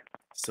right.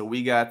 So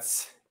we got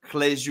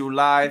Kleju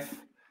live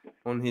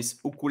on his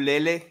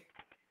ukulele.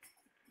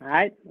 All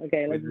right.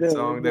 Okay, let's do it.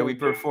 Song that we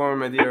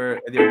perform at your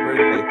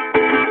birthday.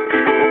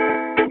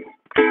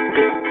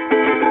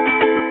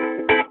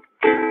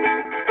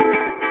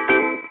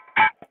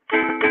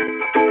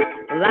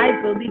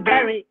 Life will be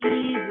very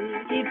easy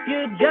if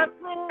you just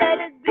let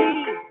it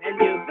be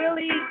and you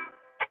believe.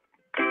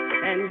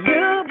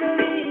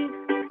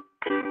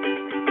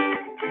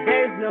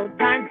 There's no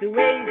time to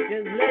waste,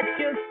 just let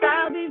your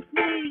style be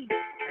free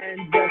and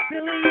just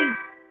believe.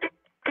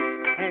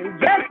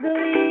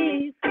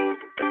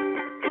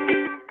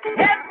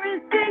 Every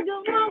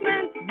single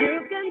moment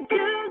you can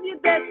choose your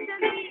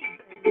destiny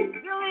and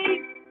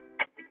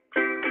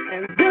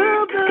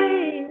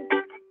believe.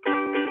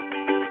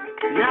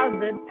 Now's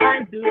the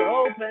time to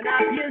open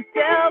up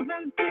yourself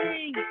and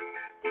sing.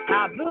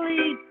 I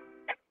believe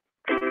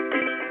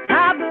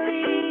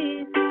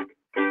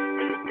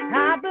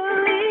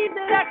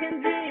that I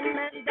can dream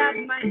and that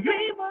my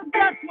dream will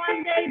just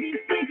one day be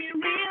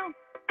freaking real.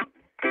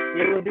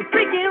 It will be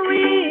freaking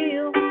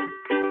real.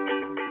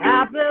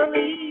 I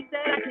believe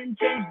that I can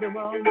change the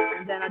world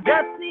and then I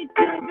just need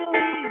to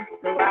believe.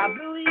 So I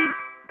believe.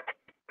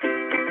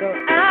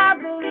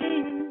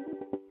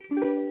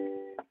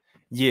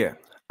 Yeah.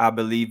 I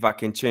believe I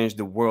can change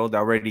the world. I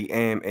already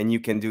am, and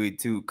you can do it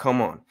too.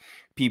 Come on.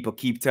 people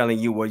keep telling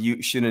you what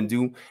you shouldn't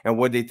do and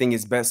what they think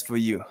is best for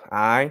you.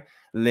 I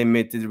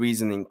limited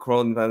reasoning,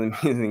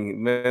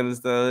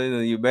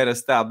 you better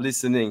stop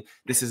listening.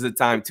 This is the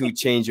time to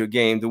change your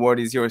game. The word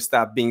is yours.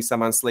 Stop being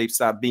someone's slave.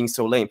 Stop being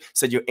so lame.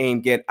 Set your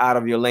aim. Get out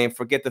of your lane.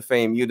 Forget the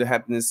fame. You the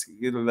happiness.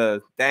 You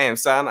the damn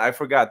son. I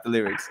forgot the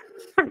lyrics.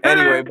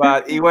 Anyway,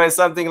 but it went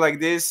something like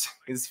this.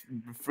 It's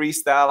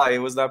freestyle. I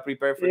was not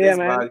prepared for Yeah, this,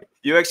 man. but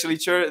you actually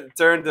turned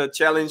the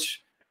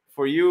challenge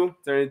for you,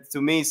 turned it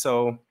to me.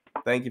 So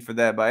thank you for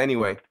that. But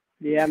anyway,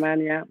 Yeah, man.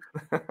 Yeah,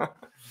 I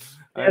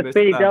that's messed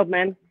pretty up. dope,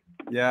 man.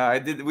 Yeah, I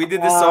did. We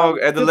did this song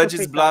at the Super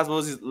Legends freestyle. Blast. What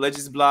was it?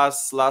 Legends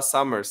Blast last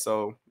summer.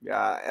 So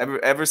yeah,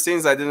 ever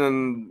since I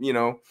didn't,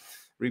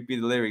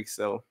 repeat the lyrics.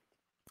 So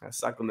I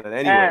suck on that.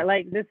 Anyway,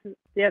 Like this is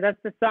yeah, that's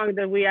the song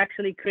that we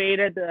actually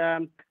created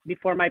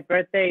before my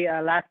birthday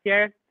last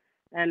year,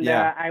 and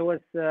yeah, I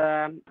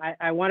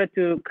wanted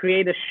to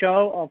create a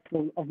show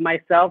of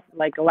myself,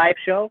 like a live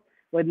show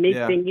with me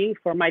yeah, singing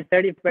for my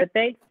 30th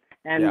birthday,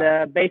 and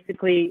yeah,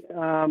 basically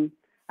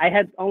I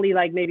had only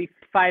like maybe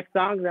 5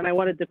 songs, and I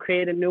wanted to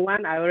create a new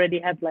one. I already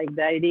had like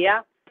the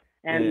idea,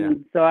 yeah.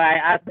 and so I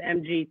asked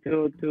MG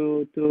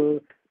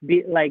to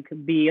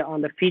be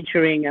on the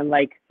featuring and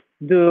like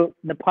do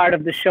the part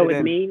of the show Sit with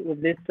in. me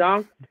with this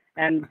song.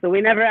 And so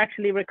we never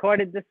actually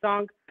recorded this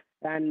song,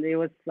 and it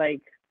was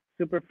like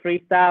super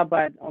freestyle.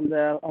 But on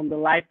the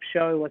live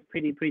show, it was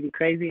pretty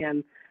crazy.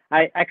 And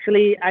I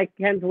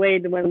can't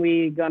wait when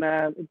we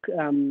gonna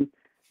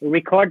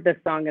record the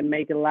song and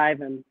make it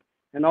live, and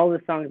all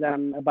the songs that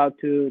I'm about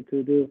to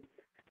do.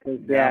 Cause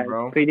Yeah, yeah, it's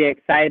bro. pretty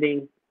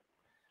exciting.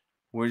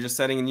 We're just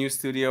setting a new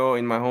studio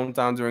in my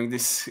hometown during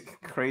this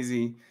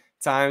crazy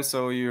time.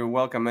 So you're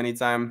welcome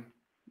anytime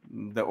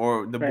the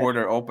Fresh,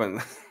 border open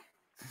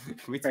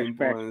fresh, between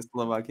fresh. Poland and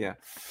Slovakia.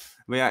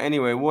 But yeah,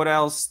 anyway, what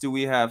else do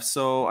we have?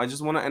 So I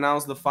just want to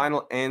announce the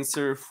final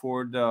answer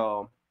for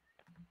the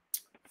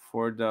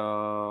for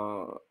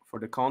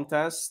the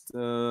contest.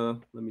 Let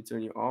me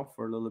turn you off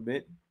for a little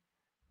bit.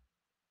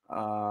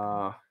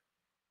 Uh,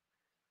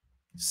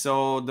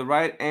 so the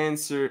right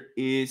answer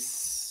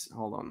is,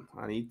 hold on,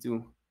 I need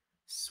to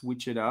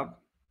switch it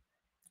up.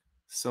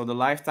 So the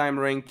lifetime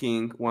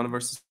ranking, one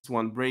versus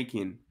one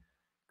breaking.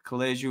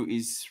 Kleju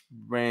is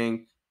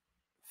ranked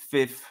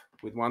fifth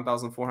with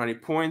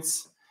 1,400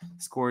 points.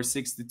 Score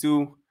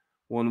 62,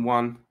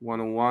 1-1,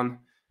 1-1.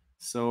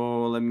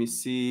 So let me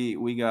see.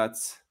 We got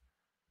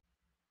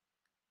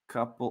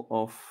couple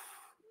of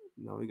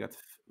no, we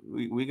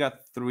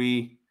got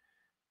three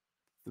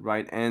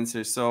right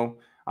answers. So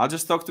I'll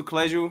just talk to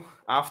Kleju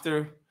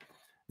after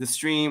the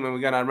stream, and we're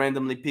gonna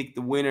randomly pick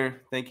the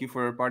winner. Thank you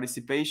for your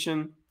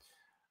participation.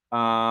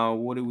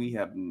 What do we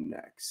have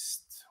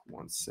next?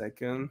 1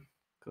 second,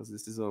 because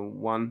this is a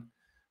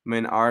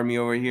one-man army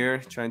over here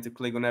trying to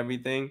click on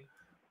everything.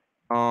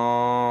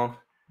 Uh,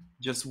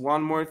 just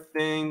one more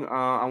thing.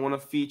 I want to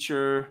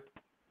feature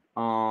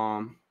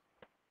um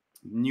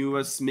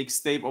newest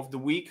mixtape of the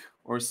week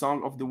or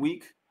song of the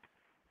week,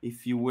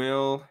 if you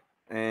will.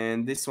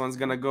 And this one's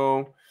gonna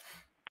go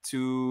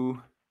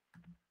to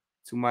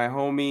my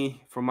homie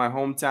from my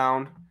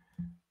hometown,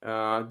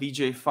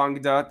 DJ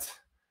Funk Dot.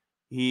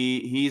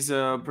 He's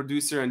a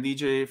producer and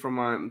DJ from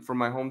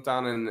my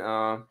hometown, and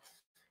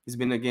he's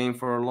been in the game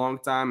for a long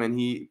time. And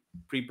he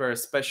prepared a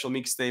special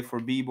mixtape for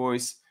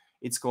B-boys.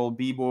 It's called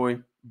B-boy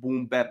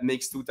Boom Bap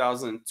Mix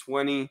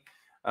 2020.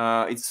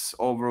 It's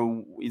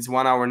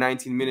 1 hour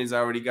 19 minutes. I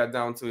already got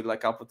down to it like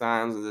a couple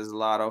times. There's a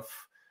lot of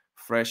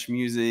fresh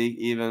music,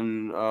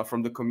 even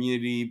from the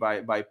community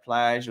by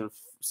Plage, and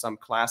some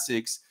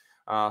classics,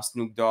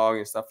 Snoop Dogg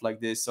and stuff like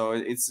this. So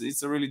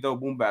it's a really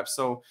dope boom bap.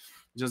 So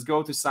just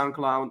go to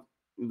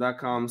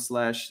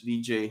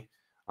soundcloud.com/DJ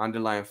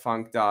underline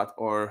funk dot,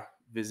 or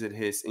visit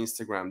his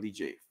Instagram,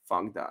 DJ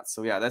Funk Dot.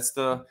 So yeah, that's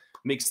the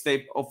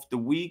mixtape of the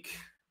week.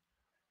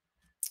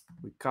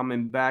 We're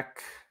coming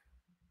back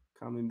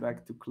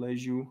to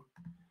Kleju.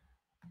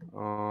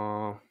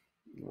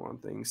 One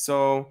thing.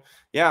 So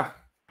yeah,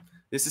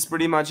 this is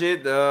pretty much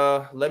it.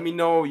 Let me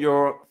know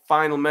your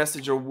final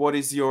message, or what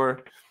is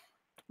your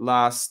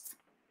last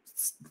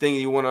thing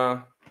you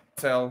wanna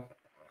tell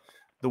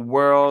the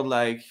world.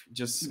 Like, I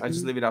just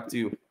leave it up to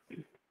you.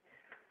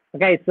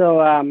 Okay,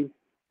 so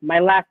my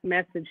last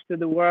message to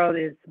the world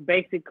is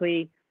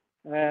basically,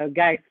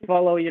 guys,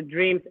 follow your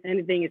dreams.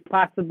 Anything is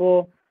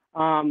possible.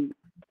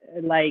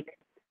 Like,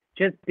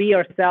 just be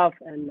yourself.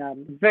 And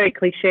very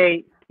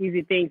cliche,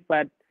 easy things,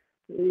 but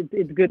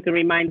it's good to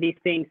remind these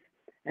things.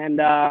 And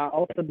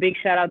also, big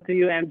shout out to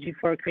you, MG,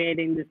 for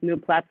creating this new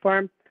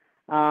platform.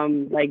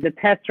 Like the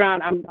test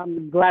round,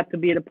 I'm glad to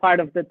be a part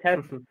of the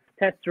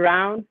test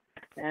round,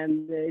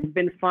 and it's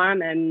been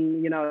fun,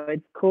 and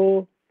it's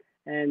cool.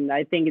 And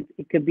I think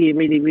it could be a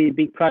really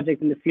big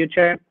project in the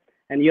future.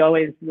 And you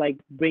always like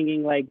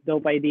bringing like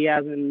dope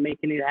ideas and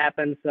making it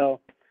happen.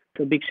 So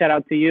big shout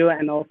out to you,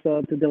 and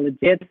also to the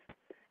Legits.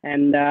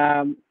 And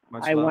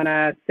Much I love. want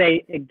to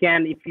say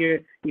again, if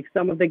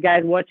some of the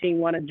guys watching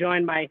want to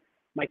join my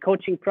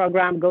coaching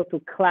program, go to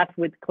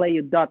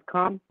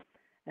classwithkleju.com,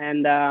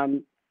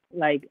 and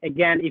like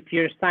again, if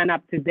you sign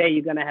up today,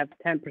 you're gonna have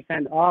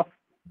 10% off,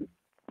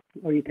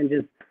 or you can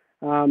just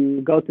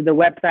go to the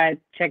website,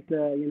 check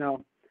the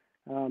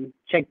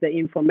check the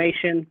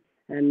information,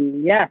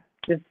 and yeah,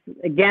 just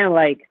again,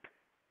 like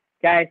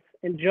guys,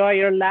 enjoy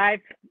your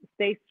life,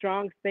 stay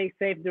strong, stay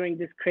safe during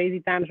these crazy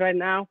times right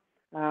now.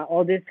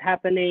 All this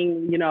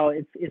happening,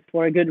 it's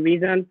for a good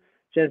reason.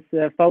 Just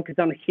focus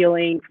on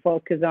healing,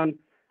 focus on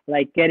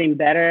like getting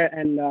better,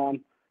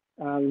 and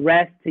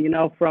rest,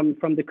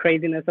 from the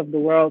craziness of the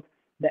world.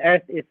 The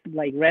earth is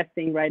like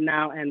resting right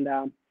now, and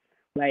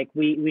like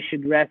we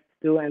should rest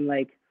too, and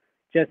like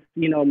just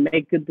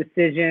make good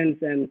decisions,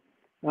 and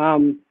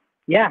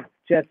yeah,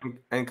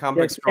 and come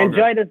back just stronger.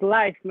 enjoy this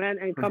life, man,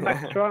 and come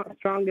back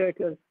stronger,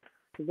 because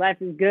life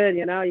is good.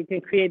 You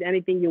can create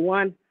anything you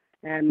want,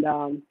 and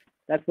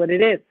that's what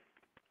it is.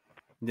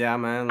 Yeah,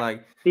 man.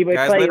 Like, Bboy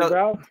guys, Kleju,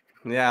 bro.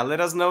 let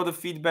us know the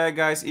feedback,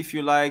 guys. If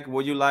you like,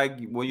 what you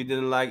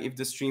didn't like, if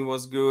the stream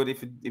was good,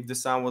 if the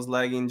sound was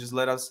lagging, just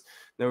let us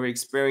know your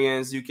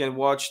experience. You can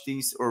watch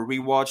these or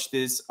rewatch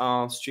this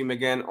stream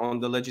again on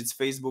the Legits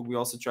Facebook. We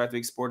also try to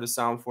export the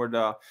sound for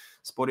the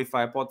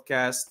Spotify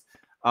podcast.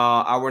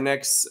 Our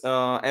next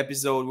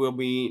episode will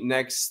be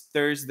next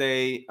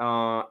Thursday,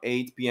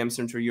 8 p.m.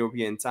 Central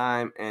European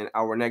Time, and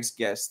our next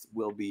guest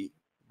will be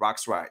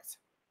Rox Right.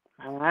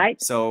 All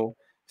right. So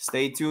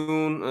stay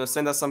tuned.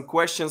 Send us some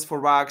questions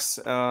for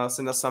Rox.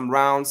 Send us some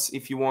rounds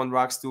if you want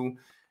Rox to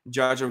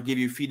judge or give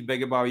you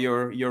feedback about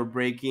your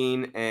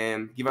breaking,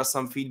 and give us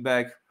some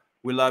feedback.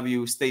 We love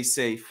you. Stay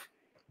safe.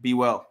 Be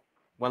well.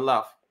 One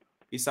love.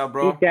 Peace out, Peace,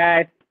 bro.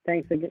 guys.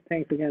 Thanks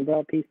again,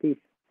 bro. Peace.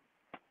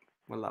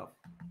 One love.